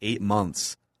lasted 8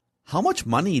 months, how much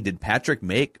money did Patrick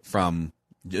make from,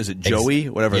 is it Joey,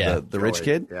 whatever, the Joey, rich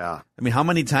kid? Yeah. I mean, how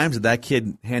many times did that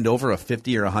kid hand over a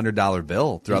 $50 or $100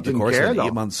 bill throughout the course of an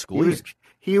 8-month school year?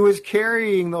 He was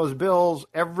carrying those bills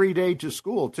every day to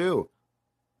school, too.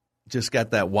 Just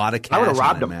got that wad of cash. I would have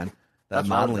robbed him, man. That's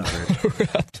modeling career.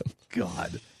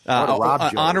 God.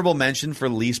 Robbed honorable mention for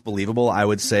least believable, I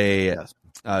would say yes.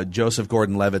 Joseph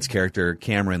Gordon-Levitt's character,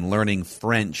 Cameron, learning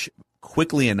French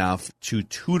quickly enough to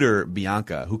tutor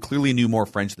Bianca, who clearly knew more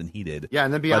French than he did. Yeah,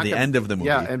 and then Bianca, by the end of the movie.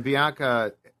 Yeah, and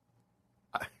Bianca...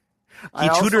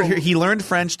 He learned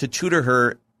French to tutor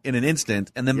her in an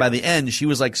instant, and then by the end, she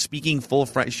was speaking full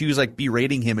French. She was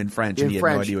berating him in French, and he had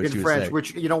no idea what she was saying.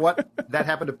 Which, you know what? That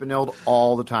happened to Benilde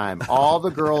all the time. All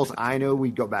the girls I knew,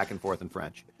 we'd go back and forth in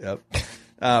French.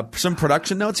 Yep. Some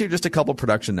production notes here, just a couple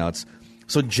production notes.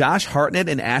 So Josh Hartnett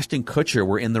and Ashton Kutcher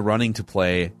were in the running to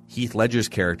play Heath Ledger's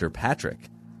character, Patrick.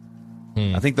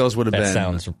 I think those would have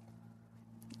been...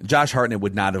 Josh Hartnett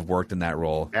would not have worked in that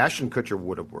role. Ashton Kutcher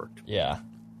would have worked. Yeah.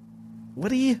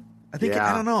 Would he? I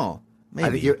don't know.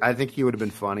 Maybe. I think he would have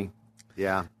been funny.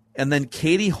 Yeah. And then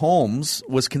Katie Holmes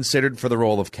was considered for the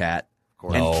role of Kat.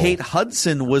 And Kate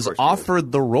Hudson was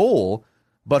offered the role,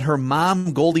 but her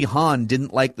mom, Goldie Hawn,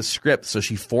 didn't like the script, so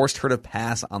she forced her to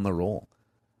pass on the role.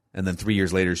 And then 3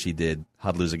 years later, she did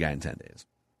How'd Lose a Guy in 10 Days.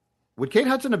 Would Kate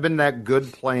Hudson have been that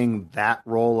good playing that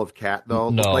role of Kat, though?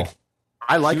 No.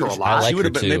 I like her a lot. She would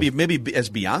have been maybe as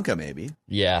Bianca, maybe.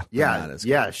 Yeah.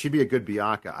 Yeah, she'd be a good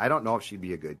Bianca. I don't know if she'd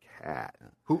be a good Kat.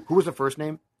 Who was the first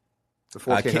name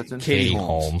before Kate Hudson? Katie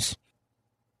Holmes.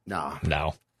 No.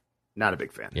 Not a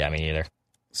big fan. Yeah, me either.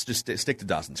 Let's just stick to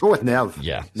Dawson's. Go with Nev.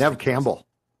 Yeah. Nev Campbell.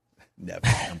 Nev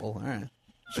Campbell. All right.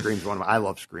 Scream's one of my... I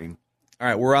love Scream. All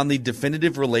right, we're on the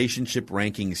definitive relationship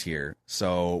rankings here.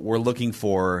 So we're looking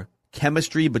for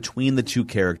chemistry between the two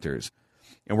characters.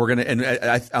 And we're going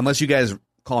to, unless you guys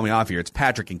call me off here, it's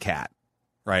Patrick and Kat,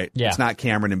 right? Yeah. It's not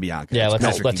Cameron and Bianca. Yeah, let's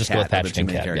just go with Patrick and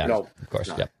Kat. Yeah, No, of course.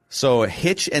 no. Yeah. So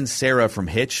Hitch and Sarah from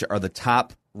Hitch are the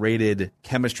top rated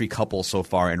chemistry couple so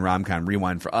far in Rom-Com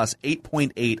Rewind for us,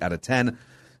 8.8 out of 10.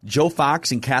 Joe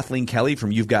Fox and Kathleen Kelly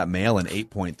from You've Got Mail, an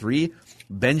 8.3.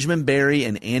 Benjamin Barry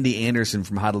and Andy Anderson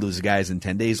from How to Lose a Guy in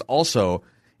 10 Days, also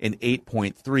an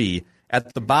 8.3.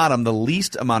 At the bottom, the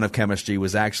least amount of chemistry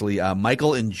was actually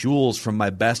Michael and Jules from My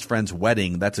Best Friend's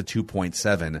Wedding. That's a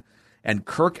 2.7. And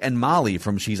Kirk and Molly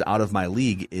from She's Out of My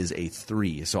League is a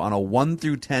 3. So on a 1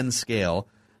 through 10 scale,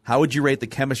 how would you rate the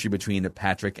chemistry between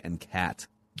Patrick and Kat?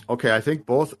 Okay, I think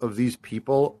both of these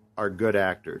people are good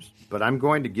actors, but I'm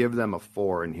going to give them a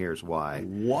 4, and here's why.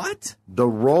 What? The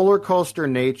roller coaster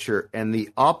nature and the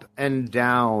up and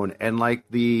down and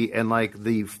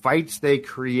the fights they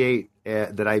create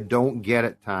that I don't get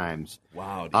at times.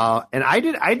 Wow. Dude. And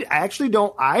I actually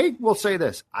don't. I will say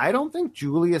this: I don't think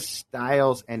Julia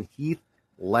Stiles and Heath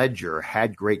Ledger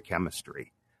had great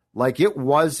chemistry. There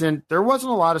wasn't a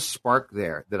lot of spark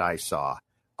there that I saw.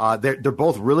 They're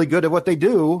both really good at what they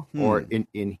do, or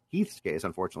in Heath's case,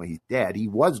 unfortunately, he's dead. He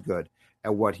was good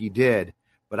at what he did,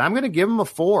 but I'm going to give them a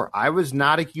 4. I was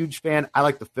not a huge fan. I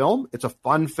like the film. It's a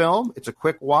fun film. It's a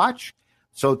quick watch.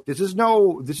 So this is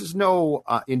no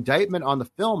indictment on the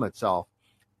film itself,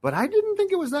 but I didn't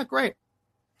think it was that great.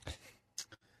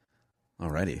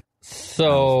 Alrighty.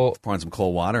 So pouring some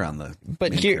cold water on the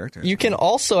but main character. You can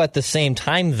also at the same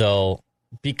time though,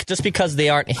 just because they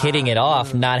aren't hitting it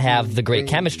off, not have the great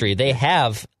chemistry. They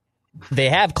have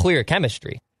clear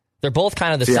chemistry. They're both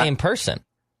kind of the same person.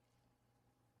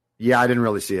 Yeah, I didn't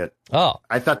really see it. Oh,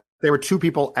 I thought they were two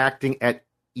people acting at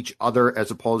each other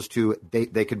as opposed to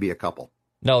they could be a couple.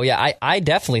 No, yeah, I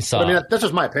definitely saw. I mean, that's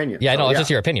just my opinion. Yeah, so, no, it's just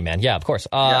your opinion, man. Yeah, of course.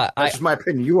 That's just my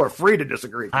opinion. You are free to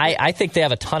disagree. I think they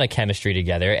have a ton of chemistry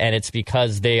together, and it's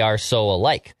because they are so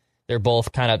alike. They're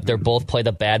both play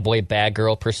the bad boy, bad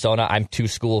girl persona. I'm too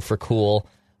school for cool.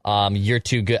 You're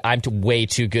too good. I'm way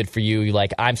too good for you.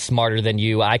 Like, I'm smarter than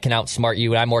you. I can outsmart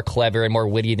you, and I'm more clever and more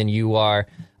witty than you are.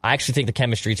 I actually think the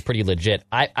chemistry is pretty legit.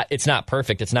 It's not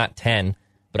perfect. It's not 10,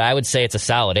 but I would say it's a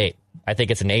solid 8. I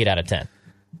think it's an 8 out of 10.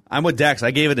 I'm with Dex.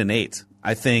 I gave it an 8.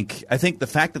 I think the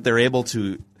fact that they're able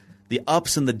to, the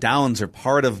ups and the downs are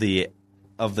part of the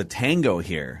tango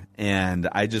here, and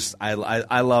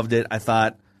I loved it. I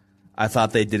thought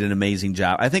they did an amazing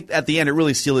job. I think at the end it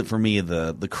really sealed it for me.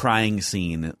 The crying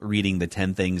scene, reading the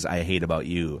 10 things I hate about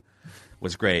you,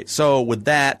 was great. So with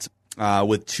that,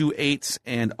 with 2 8s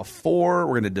and a 4,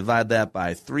 we're going to divide that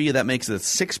by 3. That makes it a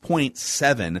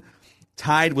 6.7,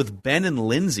 tied with Ben and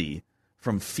Lindsay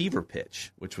from Fever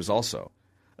Pitch, which was also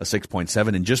a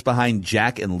 6.7, and just behind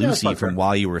Jack and Lucy from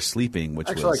While You Were Sleeping, which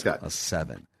was a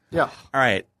 7. Yeah. All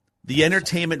right. The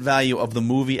entertainment value of the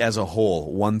movie as a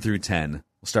whole, 1 through 10. We'll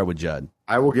start with Judd.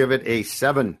 I will give it a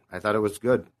 7. I thought it was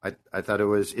good. I thought it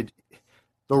was it.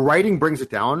 The writing brings it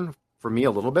down for me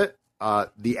a little bit.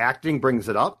 The acting brings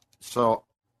it up. So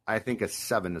I think a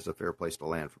 7 is a fair place to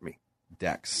land for me.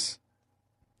 Dex.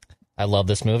 I love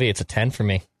this movie. It's a 10 for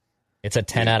me. It's a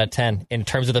 10 out of 10 in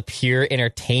terms of the pure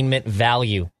entertainment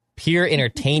value. Pure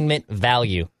entertainment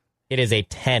value. It is a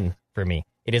 10 for me.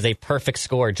 It is a perfect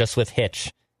score just with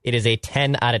Hitch. It is a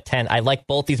 10 out of 10. I like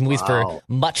both these movies for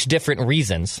much different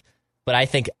reasons, but I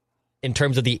think in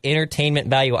terms of the entertainment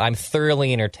value, I'm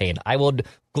thoroughly entertained. I would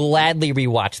gladly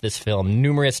rewatch this film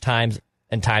numerous times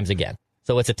and times again.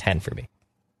 So it's a 10 for me.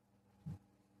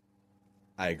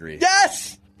 I agree.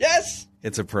 Yes! Yes!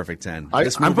 It's a perfect 10.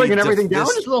 I'm breaking everything down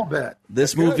just a little bit.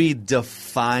 This movie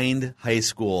defined high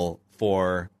school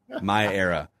for my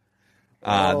era.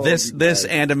 This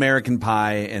and American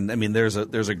Pie, and I mean, there's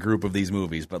a group of these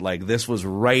movies, but like this was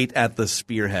right at the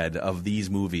spearhead of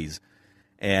these movies,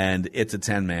 and it's a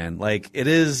 10, man. Like it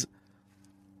is.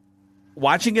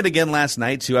 Watching it again last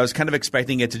night too, I was kind of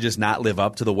expecting it to just not live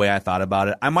up to the way I thought about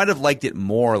it. I might have liked it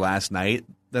more last night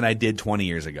than I did 20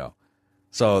 years ago.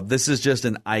 So this is just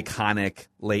an iconic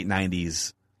late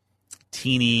 90s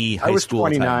teeny high school. I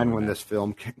was 29 when this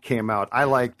film came out. I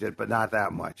liked it, but not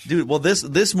that much. Dude, well,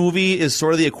 this movie is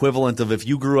sort of the equivalent of if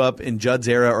you grew up in Judd's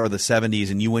era or the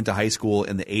 70s and you went to high school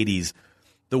in the 80s,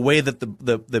 the way that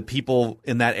the people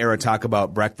in that era talk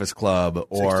about Breakfast Club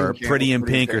or Pretty in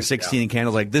Pink or 16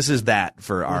 Candles, like this is that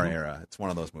for our era. It's one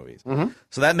of those movies. Mm-hmm.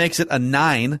 So that makes it a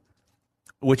 9,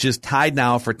 which is tied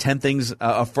now for 10 things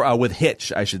with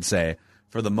Hitch, I should say,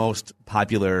 for the most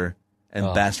popular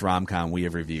and best rom-com we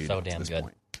have reviewed. So damn at this good.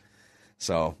 point.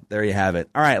 So there you have it.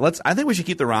 All right, I think we should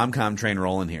keep the rom-com train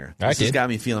rolling here. This has got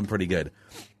me feeling pretty good.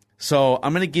 So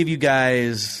I'm going to give you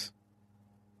guys.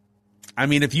 I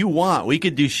mean, if you want, we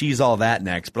could do She's All That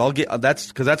next, but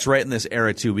that's right in this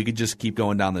era too. We could just keep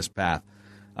going down this path.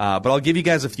 But I'll give you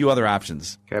guys a few other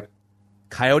options. Okay.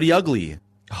 Coyote Ugly.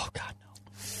 Oh God, no.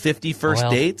 50 First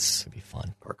Dates. Could be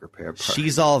fun. Parker Park.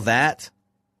 She's All That.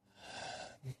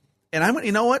 And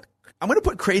you know what? I'm going to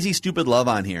put Crazy Stupid Love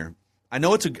on here. I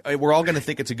know we're all going to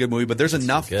think it's a good movie, but there's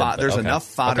enough fodder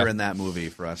in that movie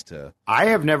for us to. I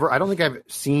don't think I've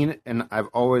seen, and I've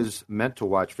always meant to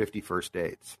watch 50 First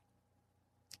Dates.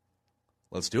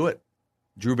 Let's do it.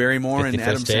 Drew Barrymore and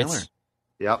Adam Sandler.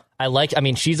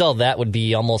 Yep. She's All That would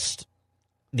be almost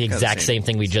the exact same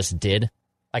thing we just did.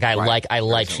 Like I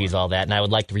like She's All That, and I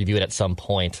would like to review it at some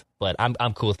point, but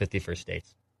I'm cool with 50 First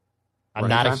Dates. I'm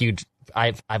not a huge.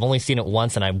 I've only seen it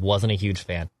once, and I wasn't a huge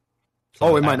fan.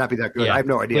 So it might not be that good. Yeah. I have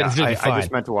no idea. I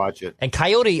just meant to watch it. And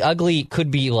Coyote Ugly could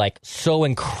be like so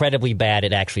incredibly bad,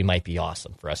 it actually might be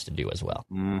awesome for us to do as well.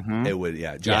 Mm-hmm. It would,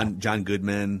 yeah. John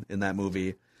Goodman in that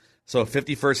movie. So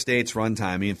 50 First Dates runtime.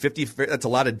 I mean, that's a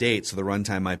lot of dates, so the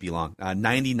runtime might be long.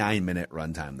 99-minute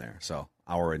runtime there, so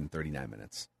hour and 39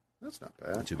 minutes. That's not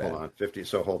bad. Not too bad. Hold on, 50.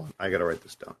 So hold on, I got to write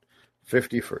this down.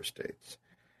 50 First Dates.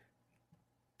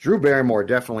 Drew Barrymore,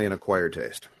 definitely an acquired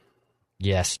taste.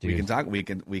 Yes, dude. We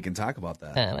can talk about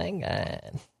that. Oh my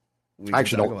god. We can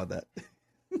talk about that.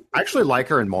 I actually like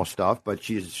her in most stuff, but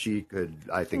she could.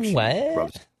 I think she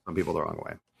rubs some people the wrong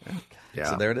way.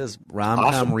 Yeah. So there it is.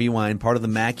 Rom-com Rewind, part of the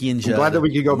Mackie and Judd. I'm glad that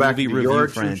we could go back to your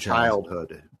franchise.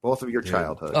 childhood, both of your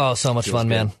childhood. Oh, so much fun,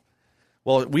 man.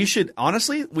 Well, we should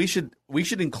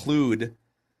include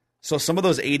some of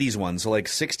those 80s ones. So like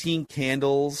 16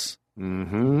 Candles,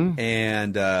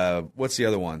 and what's the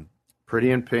other one?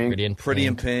 Pretty in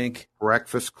Pink.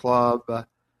 Breakfast Club.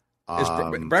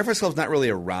 Breakfast Club's not really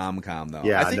a rom-com though.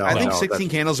 Yeah, I think 16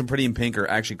 Candles and Pretty in Pink are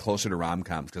actually closer to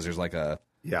rom-coms because there's like a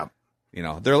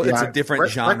it's a different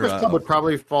genre. Breakfast Club would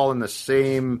probably fall in the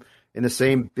same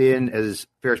bin as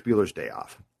Ferris Bueller's Day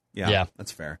Off. Yeah,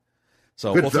 that's fair.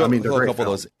 So we'll throw a couple of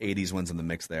those 80s ones in the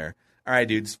mix there. All right,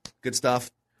 dudes, good stuff.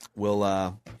 We'll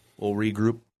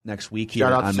regroup next week here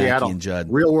on Mackie and Judd.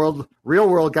 Real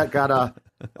World got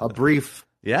a brief.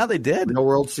 Yeah, they did. Real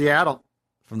World Seattle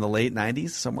from the late 90s,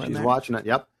 somewhere in there. She's watching it.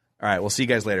 Yep. All right, we'll see you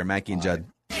guys later, Mackie and Judd.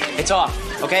 It's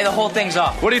off. Okay, the whole thing's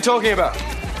off. What are you talking about?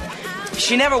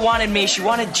 She never wanted me. She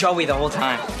wanted Joey the whole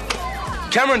time.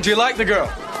 Cameron, do you like the girl?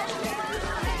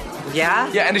 Yeah?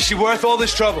 Yeah, and is she worth all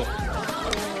this trouble?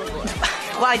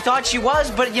 Well, I thought she was,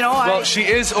 but Well, she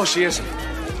is or she isn't.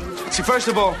 See, first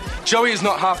of all, Joey is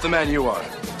not half the man you are.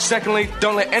 Secondly,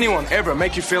 don't let anyone ever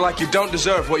make you feel like you don't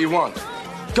deserve what you want.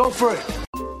 Go for it.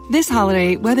 This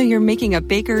holiday, whether you're making a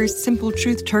Baker's Simple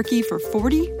Truth turkey for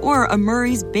 40 or a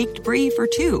Murray's Baked Brie for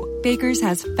 2, Baker's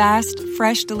has fast,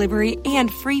 fresh delivery and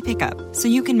free pickup, so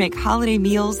you can make holiday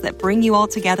meals that bring you all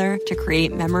together to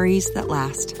create memories that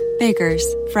last. Baker's,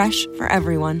 fresh for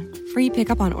everyone. Free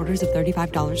pickup on orders of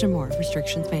 $35 or more.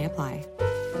 Restrictions may apply.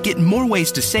 Get more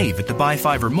ways to save at the Buy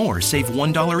 5 or More Save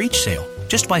 $1 each sale.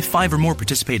 Just buy 5 or more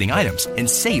participating items and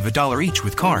save $1 each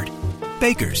with card.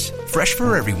 Baker's, fresh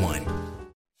for everyone.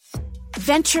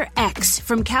 Venture X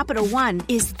from Capital One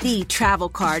is the travel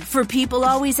card for people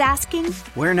always asking,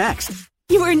 where next?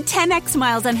 You earn 10x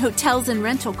miles on hotels and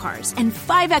rental cars, and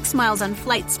 5x miles on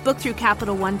flights booked through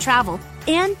Capital One Travel,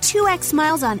 and 2x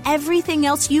miles on everything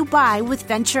else you buy with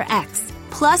Venture X.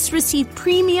 Plus, receive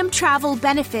premium travel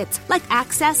benefits like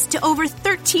access to over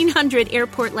 1,300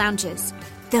 airport lounges.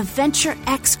 The Venture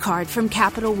X card from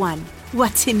Capital One.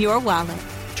 What's in your wallet?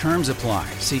 Terms apply.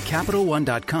 See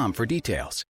CapitalOne.com for details.